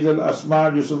brother Faisal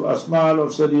Asmal, Yusuf Asmal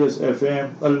of Sirius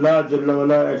FM, Allah Jalla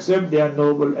wala accept their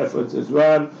noble efforts as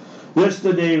well.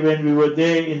 Yesterday when we were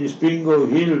there in the Spingo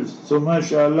Hills, so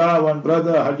mashallah, one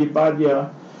brother Haji Padia,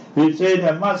 he said,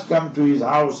 I must come to his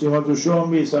house. He wants to show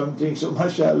me something. So,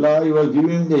 mashallah, he was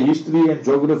giving the history and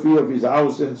geography of his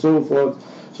house and so forth.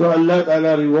 So, Allah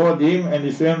Ta'ala reward him and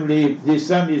his family. His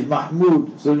son is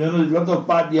Mahmud. So, there's a lot of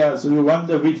Padya. So, you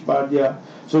wonder which Padya.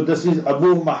 So, this is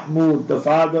Abu Mahmud, the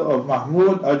father of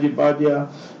Mahmud, Haji Padya.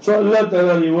 So, Allah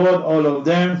Ta'ala reward all of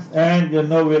them. And,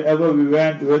 wherever we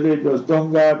went, whether it was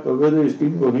Tongat or whether it's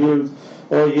Pingo Hills,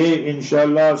 or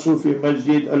inshallah, Sufi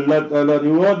Masjid, Allah Ta'ala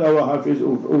reward our Hafiz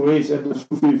Uwais and the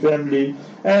Sufi family.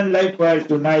 And likewise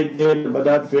tonight, the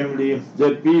Badat family,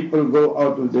 that people go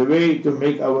out of their way to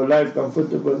make our life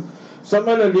comfortable.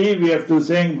 Similarly, we have to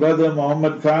thank Brother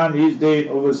Muhammad Khan. He's there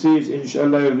overseas,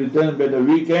 inshallah, he'll return by the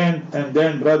weekend. And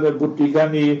then Brother Bhutti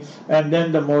Ghani, and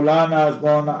then the Maulanas,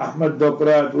 Maulana Ahmad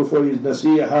Dokrat, who for his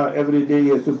nasiha every day he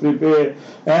has to prepare.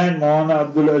 And Maulana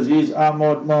Abdul Aziz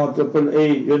Ahmad, Triple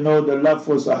A, the love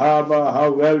for Sahaba,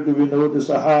 how well do we know the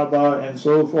Sahaba, and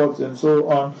so forth and so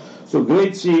on. So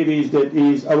great series that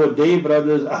is our day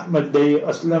brothers, Ahmad Day,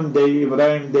 Aslam Day,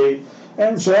 Ibrahim Day,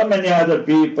 and so many other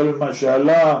people,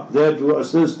 mashallah, that will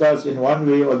assist us in one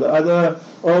way or the other.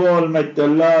 All may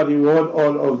Allah reward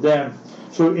all of them.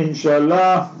 So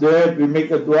inshallah, that we make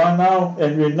a dua now,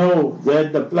 and we know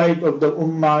that the plight of the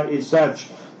ummah is such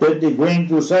that they're going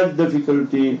through such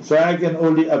difficulty. So I can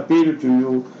only appeal to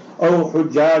you, O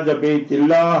Hujjaj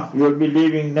Baytillah, you'll be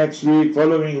leaving next week,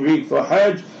 following week for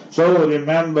Hajj. So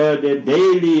remember that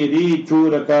daily read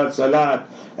 2 rakat salat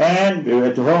and be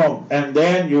at home, and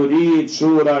then you read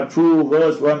Surah 2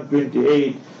 verse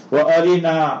 128.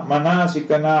 وَأَرِنَا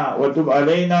مَنَاسِكَنَا وَتُبْ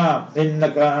عَلَيْنَا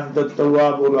إِنَّكَ أَنْتَ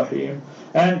التَّوَّابُ الرَّحِيمُ.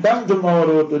 And come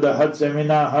tomorrow to the Hajj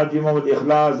seminar, Haji Muhammad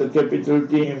Ikhlas, the capital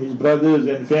team, his brothers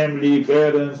and family,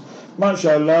 parents.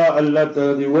 MashaAllah, Allah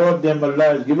to reward them. Allah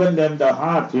has given them the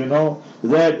heart,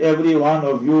 that every one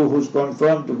of you who's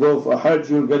confirmed to go for Hajj,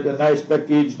 you'll get a nice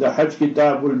package. The Hajj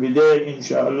kitab will be there,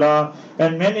 inshallah,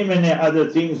 and many, many other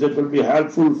things that will be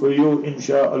helpful for you,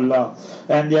 inshallah.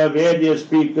 And there are various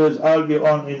speakers. I'll be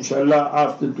on, inshallah,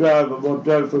 after 12, about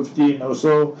 12:15 or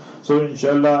so. So,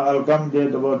 inshallah, I'll come there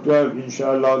at about 12,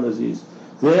 inshallah, Aziz.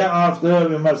 Thereafter,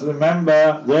 we must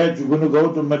remember that you're going to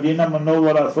go to Medina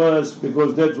Munawwara first,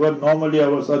 because that's what normally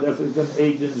our South African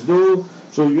agents do.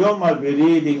 So you must be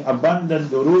reading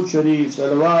abundant Durood Sharif,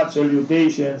 Salawat,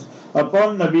 salutations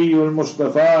upon Nabiul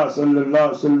Mustafa sallallahu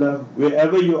alaihi wasallam,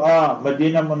 wherever you are,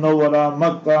 Medina Munawwara,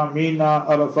 Makkah, Mina,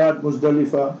 Arafat,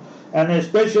 Muzdalifah, and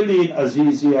especially in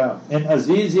Azizia. In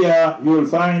Azizia, you will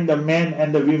find the men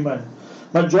and the women.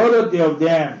 Majority of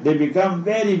them, they become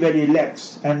very, very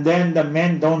lax, and then the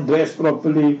men don't dress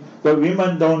properly, the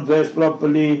women don't dress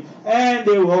properly, and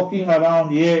they're walking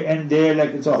around here and there like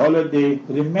it's a holiday.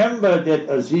 Remember that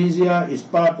Azizia is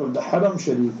part of the Haram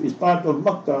Sharif, is part of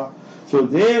Makkah. So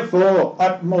therefore,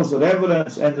 utmost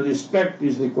reverence and respect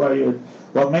is required.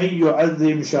 وَمَن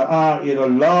يُعَظِّمْ شَعَائِرَ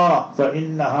اللَّهِ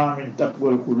فَإِنَّهَا مِن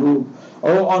تَقْوَى الْقُلُوبِ.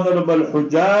 O Honorable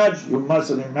Hujjaj, you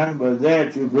must remember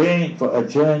that you're going for a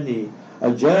journey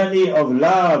of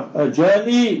love, a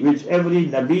journey which every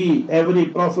Nabi, every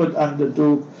Prophet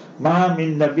undertook. Ma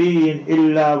min nabiyyin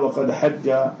illa waqad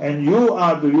hajja. And you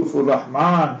are the Yufur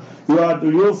Rahman, you are the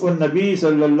Yufur Nabi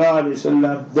sallallahu alayhi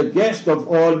wasallam, the guest of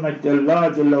Almighty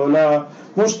Allah Jalla wala,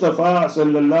 Mustafa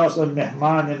sallallahu alayhi wasallam,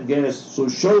 mehman and guest. So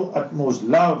show utmost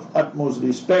love, utmost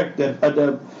respect and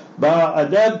adab. Ba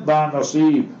adab ba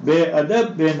nasib, be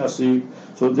adab be nasib.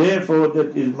 So therefore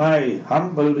that is my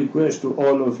humble request to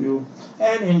all of you.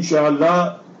 And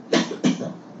inshallah,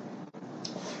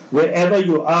 wherever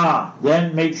you are,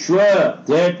 then make sure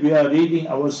that we are reading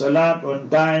our salat on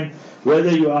time,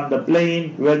 whether you're on the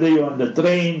plane, whether you're on the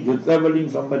train, you're traveling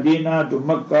from Medina to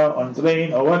Makkah on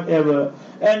train or whatever,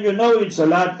 and you know it's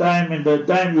salat time, and the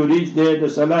time you reach there, the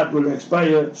salat will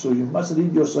expire, so you must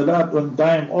read your salat on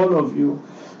time, all of you,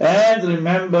 and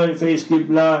remember face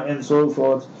Qibla and so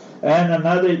forth. And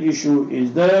another issue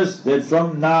is this, that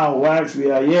from now, whilst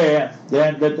we are here,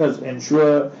 then let us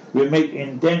ensure we make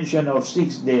intention of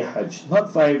 6-day Hajj, not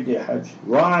 5-day Hajj.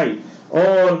 Why?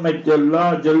 Almighty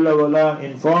Allah Jalla wala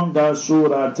informed us,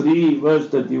 Surah 3, verse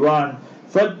 31,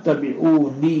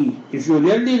 فَاتَّبِعُونِي. If you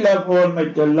really love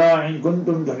Almighty Allah, in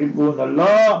kuntum tuhibbun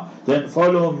Allah, then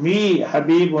follow me,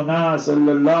 Habibuna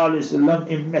sallallahu alayhi wasallam,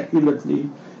 immaculately.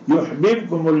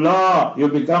 Yuhbibkumullah, you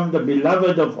become the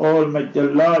beloved of Almighty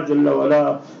Allah Jalla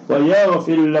wala, wa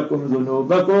yaghfir lakum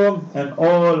dhunubakum, and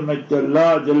Almighty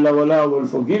Allah Jalla wala will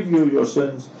forgive you your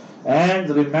sins. And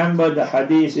remember the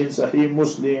hadith in Sahih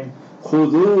Muslim,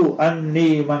 khudhu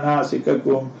anni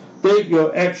manasikakum, take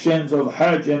your actions of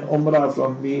Hajj and Umrah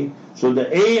from me. So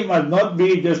the aim must not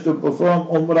be just to perform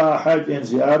Umrah, Hajj and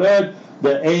Ziyarat.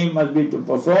 The aim must be to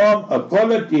perform a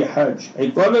quality Hajj,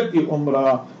 a quality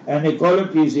Umrah, and a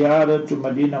quality Ziyarat to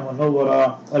Medina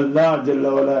Munawwara. Allah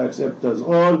Jalla wala accept us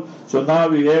all. So now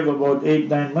we have about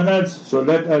 8-9 minutes. So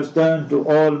let us turn to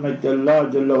Almighty Allah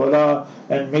Jalla wala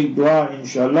and make dua,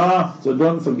 inshallah. So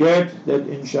don't forget that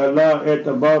inshallah at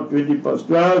about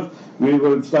 12:20 we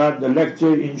will start the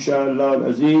lecture, inshallah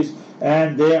al-Aziz.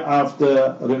 And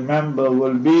thereafter, remember,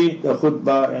 will be the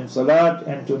khutbah and salat.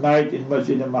 And tonight in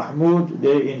Masjid Mahmud,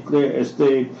 there in Clear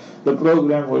Estate, the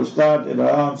program will start at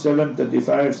around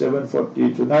 7:35,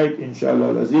 7:40 tonight, inshallah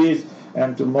al-Aziz.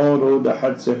 And tomorrow, the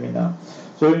Hajj seminar.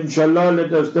 So inshallah,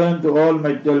 let us turn to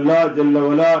Almighty Allah Jalla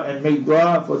wala and make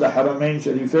dua for the Haramain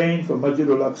Sharifain, for Masjid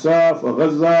al-Aqsa, for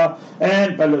Gaza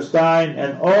and Palestine,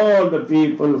 and all the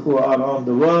people who are around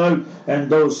the world. And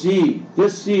those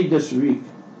just see this week,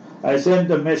 I sent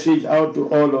a message out to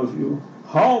all of you.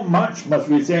 How much must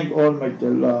we thank Almighty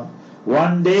Allah?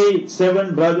 One day,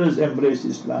 7 brothers embrace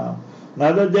Islam.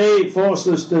 Another day, 4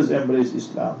 sisters embrace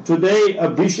Islam. Today,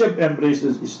 a bishop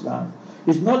embraces Islam.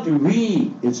 It's not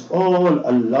we, it's all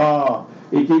Allah.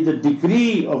 It is the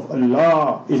decree of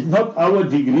Allah. It's not our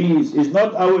degrees, it's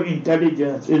not our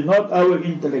intelligence, it's not our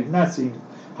intellect, nothing.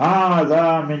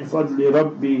 هَذَا مِنْ فَضْلِ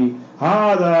رَبِّي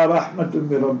هَذَا رَحْمَةٌ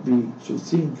مِنْ رَبِّي. So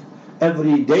think.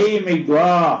 Every day make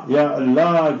dua, Ya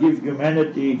Allah, give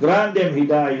humanity, grant them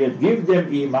hidayat, give them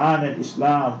iman and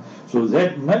Islam. So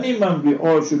that minimum we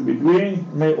all should be doing.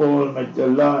 May Almighty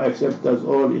Allah accept us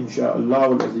all,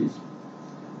 insha'Allah al-Aziz.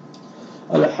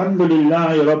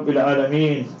 Alhamdulillahi Rabbil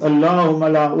Alameen.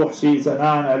 Allahumma la uhsi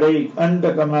thanaan alayk,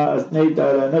 anta kama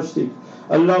athnayta ala nafsik.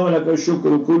 اللهم لك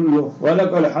الشكر كله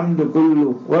ولك الحمد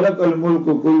كله ولك الملك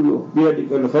كله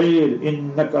بيدك الخير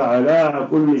إنك على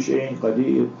كل شيء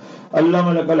قدير. اللهم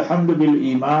لك الحمد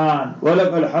بالإيمان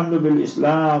ولك الحمد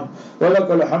بالإسلام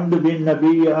ولك الحمد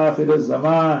بالنبي آخر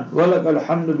الزمان ولك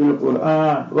الحمد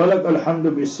بالقرآن ولك الحمد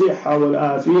بالصحة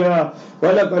والعافية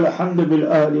ولك الحمد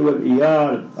بالأهل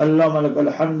والإيال. اللهم لك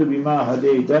الحمد بما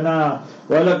هديتنا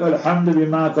ولك الحمد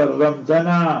بما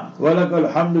كرمتنا ولك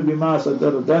الحمد بما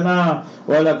سترتنا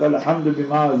ولك الحمد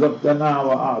بما رزقتنا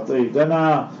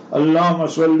وأعطيتنا. اللهم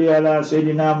صل على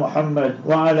سيدنا محمد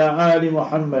وعلى آل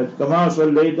محمد كما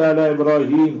صليت على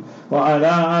إبراهيم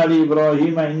وعلى آل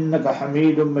إبراهيم إنك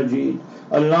حميد مجيد.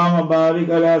 اللهم بارك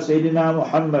على سيدنا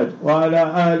محمد وعلى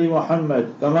آل محمد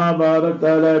كما باركت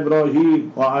على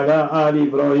إبراهيم وعلى آل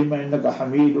إبراهيم إنك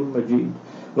حميد مجيد.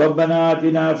 ربنا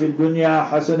آتنا في الدنيا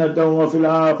حسنة وفي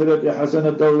الآخرة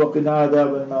حسنة وقنا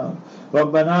عذاب النار.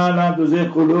 ربنا لا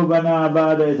تزغ قلوبنا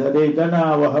بعد إذ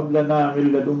هديتنا وهب لنا من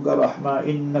لدنك رحمة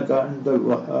إنك أنت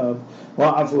الوهاب.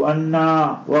 واعف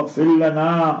عنا واغفر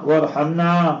لنا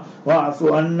وارحمنا واعف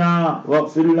عنا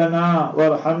واغفر لنا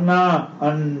وارحمنا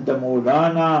أنت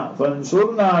مولانا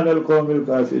فانصرنا على القوم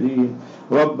الكافرين.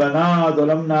 ربنا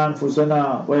ظلمنا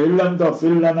أنفسنا وإن لم تغفر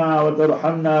لنا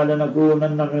وترحمنا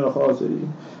لنكونن من الخاسرين.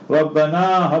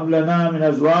 ربنا هب لنا من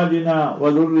أزواجنا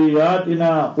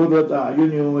وذرياتنا قرة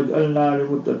أعين واجعلنا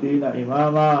للمتقين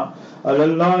إماما على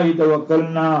الله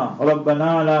توكلنا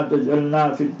ربنا لا تجعلنا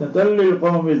فتنة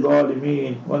للقوم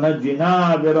الظالمين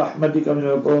ونجنا برحمتك من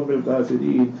القوم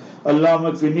الكافرين اللهم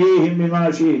اكفنيهم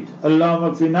بما شئت اللهم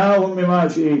اكفناهم بما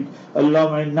شئت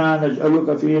اللهم إنا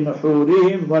نجعلك في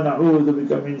نحورهم ونعوذ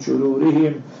بك من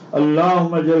شرورهم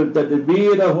اللهم اجعل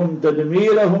تدبيرهم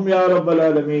تدميرهم يا رب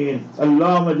العالمين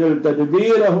اللهم اجعل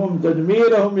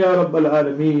تدميرهم يا رب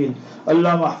العالمين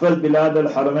اللهم احفظ بلاد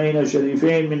الحرمين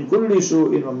الشريفين من كل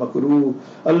سوء ومكروه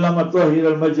اللهم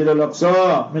طهر المسجد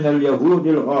الأقصى من اليهود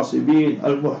الغاصبين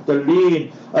المحتلين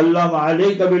اللهم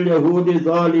عليك باليهود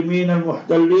الظالمين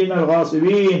المحتلين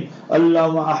الغاصبين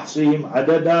اللهم احصهم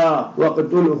عددا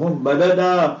واقتلهم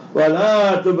بددا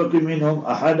ولا تبق منهم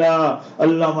أحدا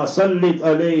اللهم سلط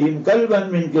عليهم كلبا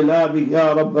من كلابك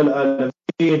يا رب العالمين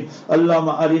اللهم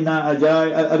أرنا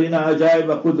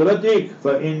عجائب قدرتك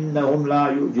فإنهم لا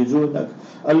يعجزونك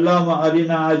اللهم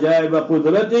أرنا عجائب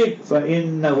قدرتك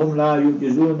فإنهم لا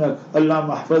يعجزونك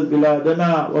اللهم احفظ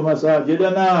بلادنا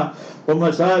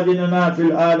ومساجدنا في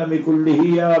العالم كله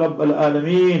يا رب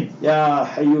العالمين يا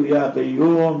حي يا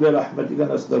قيوم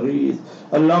برحمتك نستغيث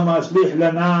اللهم أصلح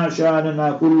لنا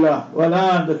شأننا كله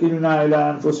ولا تكلنا إلى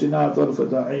أنفسنا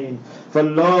طرفة عين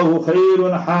فالله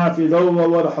خير حافظا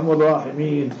وارحم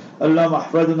الراحمين اللهم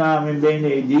احفظنا من بين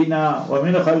أيدينا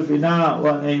ومن خلفنا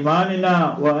وعن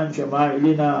أيماننا وعن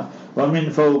شمائلنا ومن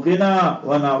فوقنا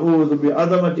ونعوذ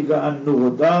بعظمتك أن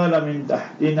نغتال من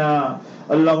تحتنا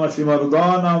اللهم اشف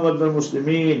مرضانا ومرضى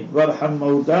المسلمين وارحم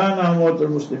موتانا وموتى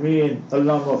المسلمين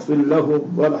اللهم اغفر لهم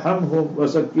وارحمهم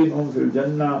وسكنهم في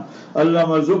الجنة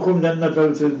اللهم ارزقهم جنة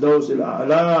الفردوس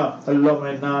الأعلى اللهم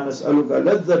إنا نسألك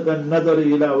لذة النظر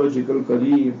إلى وجهك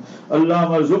الكريم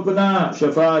اللهم ارزقنا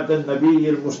شفاعة النبي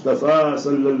المصطفى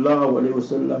صلى الله عليه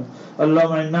وسلم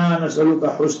اللهم إنا نسألك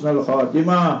حسن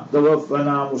الخاتمة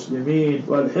توفنا مسلمين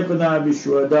والحقنا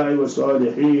بالشهداء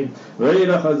والصالحين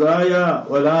غير خزايا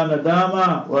ولا ندامة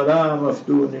ولا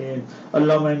مفتونين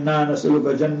اللهم إنا نسألك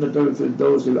جنة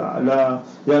الفردوس الأعلى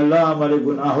या अल्लाह हमारे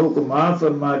गुनाहों को माफ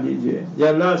फरमा दीजिए या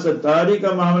अल्लाह सत्तारी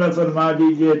का मामला फरमा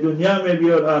दीजिए दुनिया में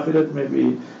भी और आखिरत में भी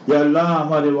या अल्लाह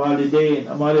हमारे वालिदैन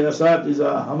हमारे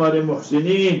असातिज़ा हमारे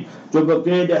मुहसिनीन जो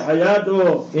बक़ैद हयात हो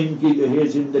इनकी जो है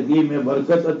ज़िंदगी में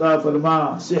बरकत अता फरमा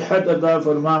सेहत अता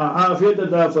फरमा आफियत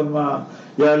अता फरमा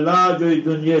या अल्लाह जो इस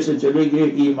दुनिया से चले गए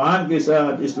ईमान के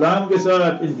साथ इस्लाम के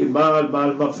साथ इनकी बाल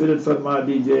बाल मग़फ़िरत फरमा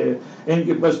दीजिए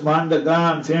इनके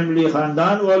पसमानदगान फैमिली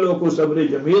ख़ानदान वालों को सब्र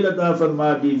जमील अता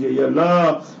फरमा दीजिए या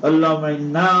अल्लाह अल्लाहुम्मा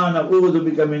इन्ना नऊज़ु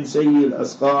बिका मिन सय्यिल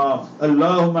अस्क़ाम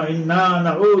अल्लाहुम्मा इन्ना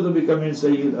नऊज़ु बिका मिन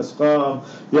सय्यिल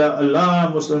अस्क़ाम या अल्लाह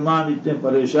मुसलमान इतने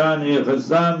परेशान है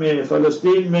गज़ा में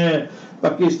फ़लस्तीन में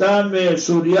पाकिस्तान में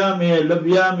सूरिया में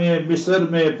लिबिया में मिस्र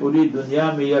में पूरी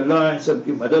दुनिया में या अल्लाह इन सब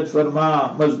की मदद फरमा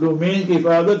मज़लूमीन की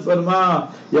हिफाजत फरमा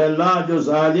या अल्लाह जो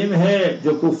जालिम है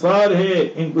जो कुफ़ार है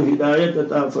इनको हिदायत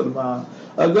अता फरमा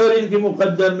अगर इनकी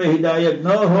मुक़द्दर में हिदायत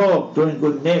न हो तो इनको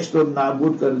नेस्त और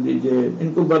नाबूद कर दीजिए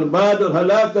इनको बर्बाद और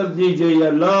हलाक कर दीजिए या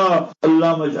अल्लाह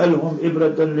अल्लाह मजअलहुम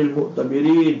इब्रतन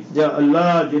लिलमुअतमिरीन या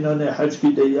अल्लाह जिन्होंने हज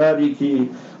की तैयारी की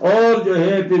और जो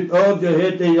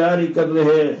है तैयारी कर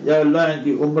रहे या अल्लाह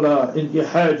इनकी उम्रा इनकी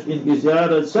हज इनकी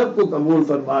ज़ियारत सबको कबूल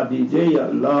फरमा दीजिए या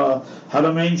अल्लाह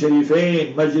हरमैन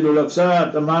शरीफैन मस्जिदुल अक़सा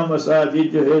तमाम मसाजिद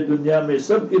जो है दुनिया में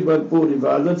सबकी भरपूर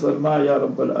हिफाजत फरमा या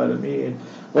रब्बल आलमीन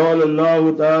क़ाल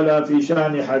अल्लाह तआला फ़ी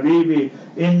शान हबीबी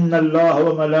इन्नल्लाह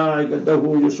व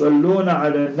मलाइकतहु युसल्लूना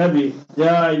अलन नबी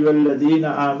या अय्युहल्लज़ीना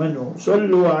आमनू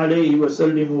सल्लु अलैहि व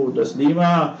सल्लिमू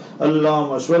तस्लीमा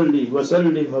अल्लाहुम्मा सल्लि व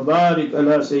सल्लिम व बारिक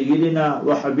अला सय्यिदिना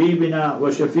व हबीबिना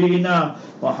व शफ़ीना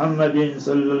मुहम्मदिन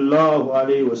सल्लल्लाहु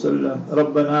अलैहि वसल्लम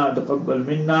रब्बना तक़ब्बल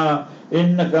मिन्ना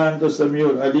इन्नका अंतस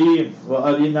समीउल अलीम व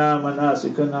अरिना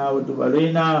मनासिकना व तुब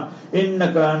अलैना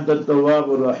इन्नका अंतत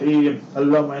तव्वाबुर रहीम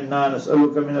अल्लाहुम्मा इन्ना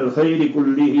नसअलुका मिनल खैरि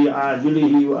कुल्लिहि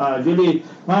आजिलिहि व आजिलिहि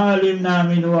मा अलिमना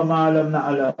मिन्हु व मा लम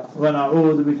नअलम व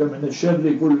नऊज़ु बिका मिनश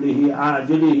शर्रि कुल्लिहि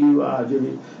आजिलिहि व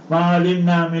आजिलिहि मा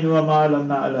अलिमना मिन्हु व मा लम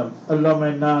नअलम अल्लाहुम्मा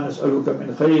इन्ना नसअलुका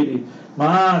मिन खैरि मा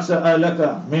सअलका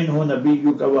मिन्हु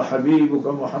नबियुका व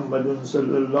हबीबुका मुहम्मदुन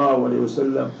सल्लल्लाहु अलैहि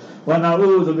वसल्लम व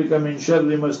नऊज़ु बिका मिन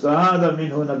शर्रि मा इस्तआज़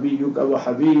मिन्हु नबियुका व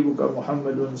हबीबुका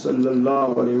मुहम्मदुन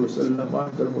सल्लल्लाहु अलैहि वसल्लम व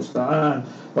अंतल मुस्तआन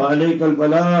व अलैकल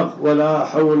बलाग व ला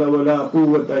हौला व ला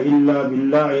कुव्वता इल्ला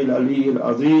बिल्लाहिल अलिय्यिल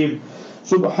अज़ीम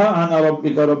سبحان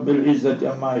ربك رب العزة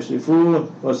عما يصفون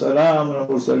وسلام على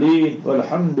المرسلين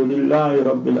والحمد لله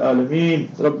رب العالمين.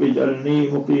 رب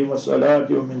اجعلني مقيم الصلاة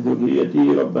ومن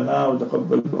ذريتي ربنا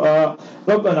وتقبل دعاء.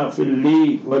 ربنا اغفر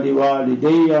لي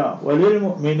ولوالدي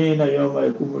وللمؤمنين يوم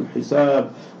يقوم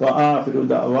الحساب. وآخر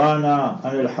دعوانا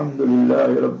أن الحمد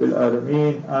لله رب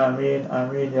العالمين. آمين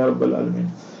آمين يا رب العالمين.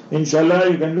 Inshallah,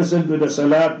 you can listen to the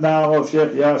Salat now of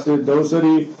Sheikh Yasir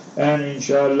Dawsari, and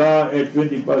inshallah at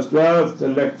 12:20 the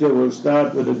lecture will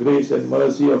start with the grace and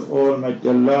mercy of Almighty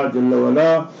Allah Jalla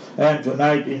wala. And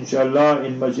tonight inshallah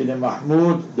in Masjid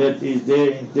Mahmud, that is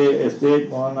there in the estate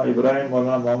Maulana Ibrahim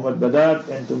Maulana Muhammad Badat,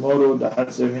 and tomorrow the Hajj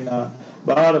seminar.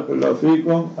 Barakallahu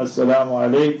feekum. Assalamu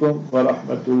alaikum wa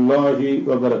rahmatullahi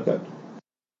wa barakatuh.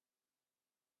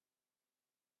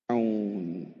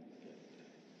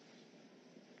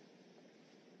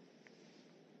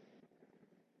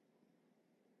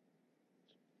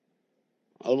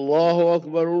 الله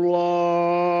أكبر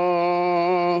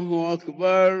الله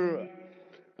أكبر.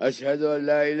 أشهد أن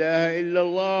لا إله إلا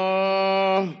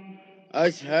الله.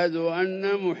 أشهد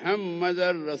أن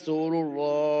محمدا رسول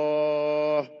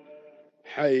الله.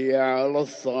 حي على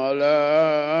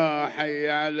الصلاة حي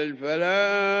على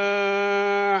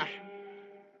الفلاح.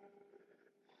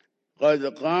 قد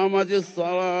قامت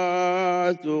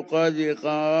الصلاة قد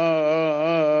قامت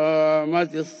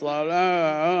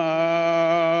الصلاة.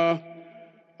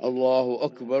 الله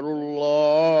أكبر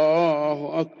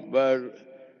الله أكبر.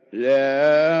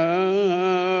 لا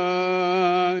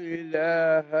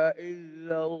إله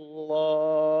إلا الله.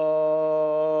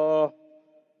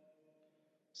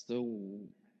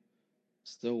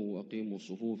 استووا أقيموا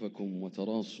صفوفكم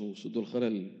وتراصوا سدوا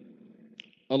الخلل.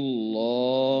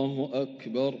 الله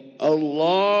أكبر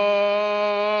الله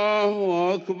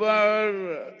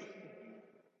أكبر.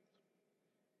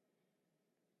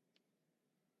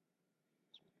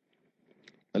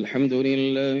 الحمد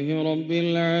لله رب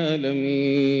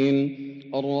العالمين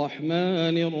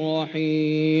الرحمن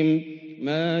الرحيم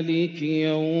مالك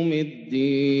يوم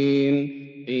الدين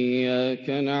إياك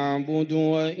نعبد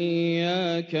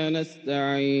وإياك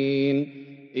نستعين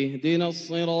اهدنا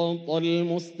الصراط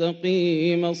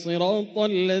المستقيم صراط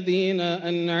الذين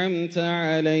أنعمت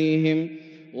عليهم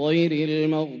غير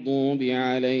المغضوب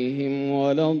عليهم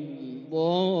ولا الضالين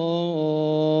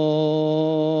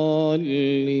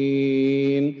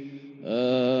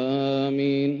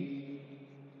آمين.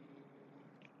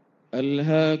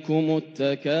 ألهاكم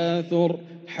التكاثر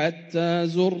حتى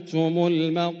زرتم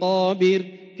المقابر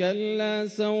كلا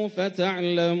سوف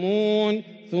تعلمون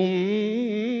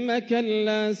ثم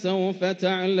كلا سوف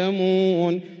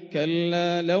تعلمون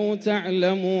كلا لو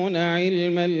تعلمون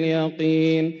علم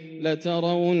اليقين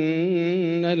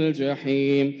لترون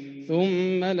الجحيم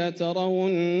ثم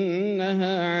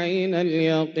لترونها عين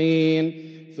اليقين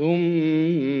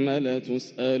ثم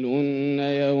لتسألن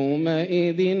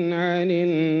يومئذ عن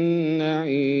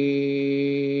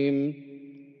النعيم.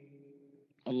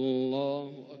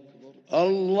 الله أكبر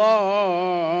الله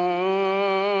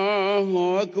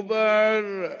أكبر.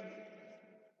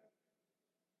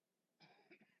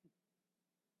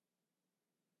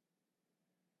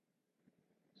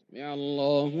 سمع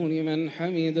الله لمن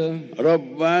حمده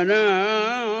ربنا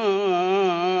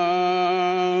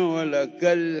ولك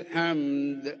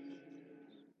الحمد.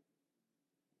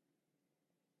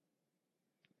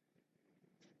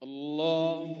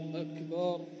 الله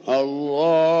أكبر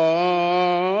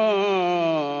الله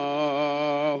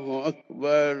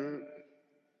أكبر.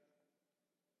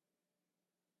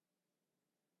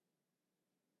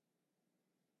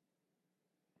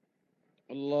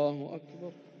 الله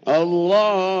أكبر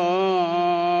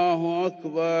الله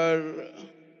أكبر.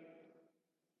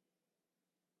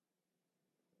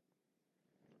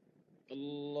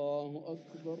 الله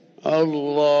أكبر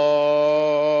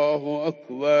الله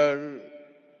أكبر.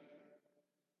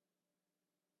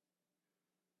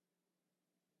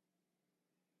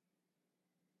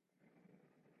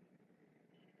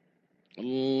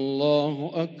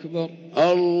 الله أكبر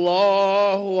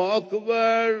الله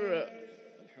أكبر.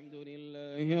 الحمد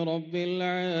لله رب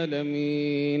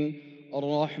العالمين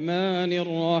الرحمن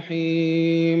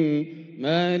الرحيم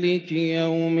مالك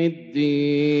يوم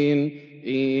الدين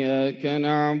إياك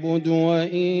نعبد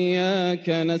وإياك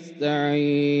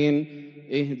نستعين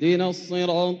اهدنا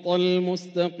الصراط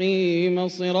المستقيم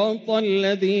صراط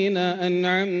الذين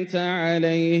أنعمت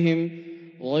عليهم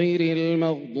غير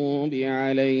المغضوب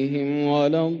عليهم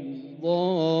ولا الضالين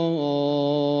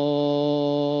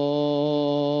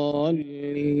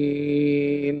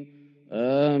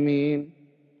آمين.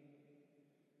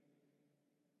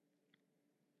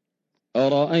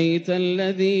 أرأيت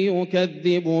الذي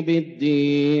يكذب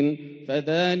بالدين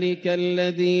فذلك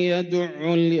الذي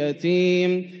يدع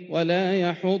اليتيم ولا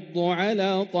يحض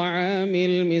على طعام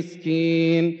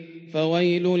المسكين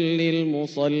فويل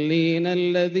للمصلين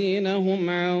الذين هم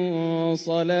عن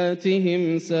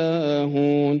صلاتهم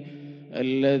ساهون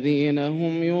الذين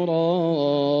هم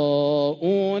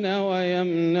يراءون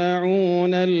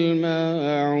ويمنعون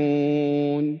الماعون.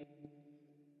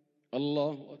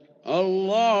 الله أكبر.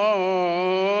 الله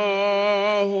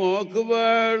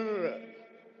أكبر.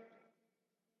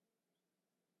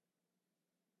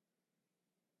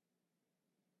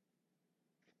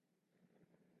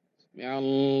 سمع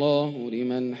الله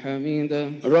لمن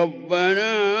حمده.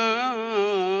 ربنا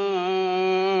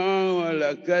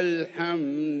ولك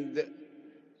الحمد.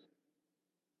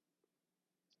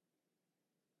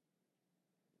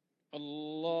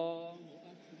 الله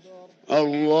أكبر.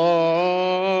 الله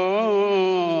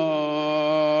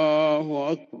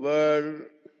أكبر.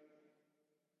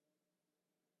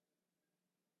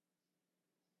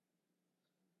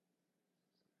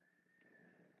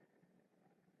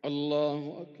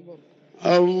 الله أكبر.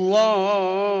 الله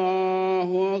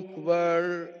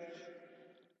أكبر.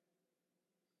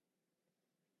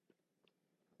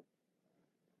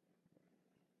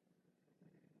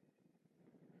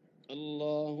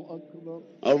 الله أكبر.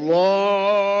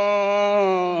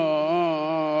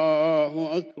 الله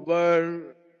أكبر.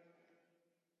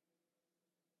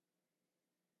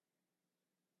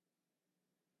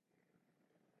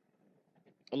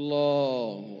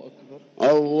 الله أكبر.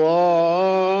 الله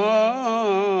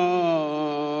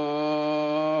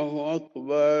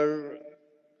أكبر.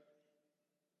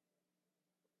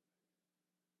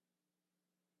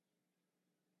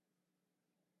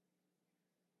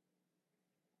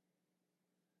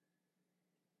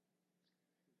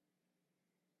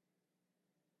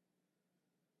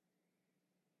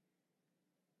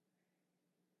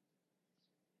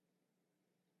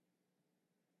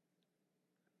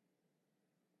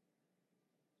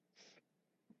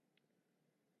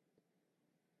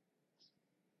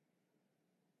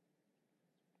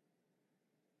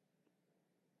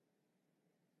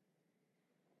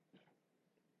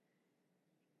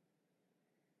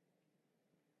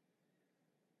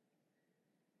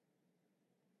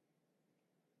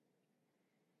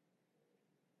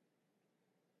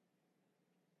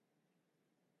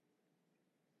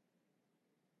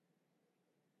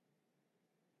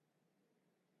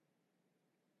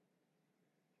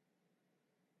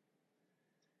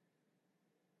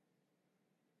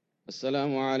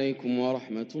 السلام عليكم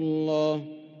ورحمة الله.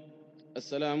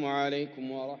 السلام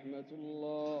عليكم ورحمة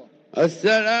الله.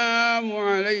 السلام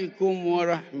عليكم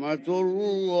ورحمة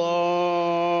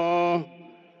الله.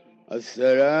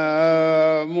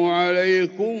 السلام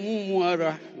عليكم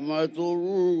ورحمة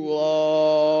الله.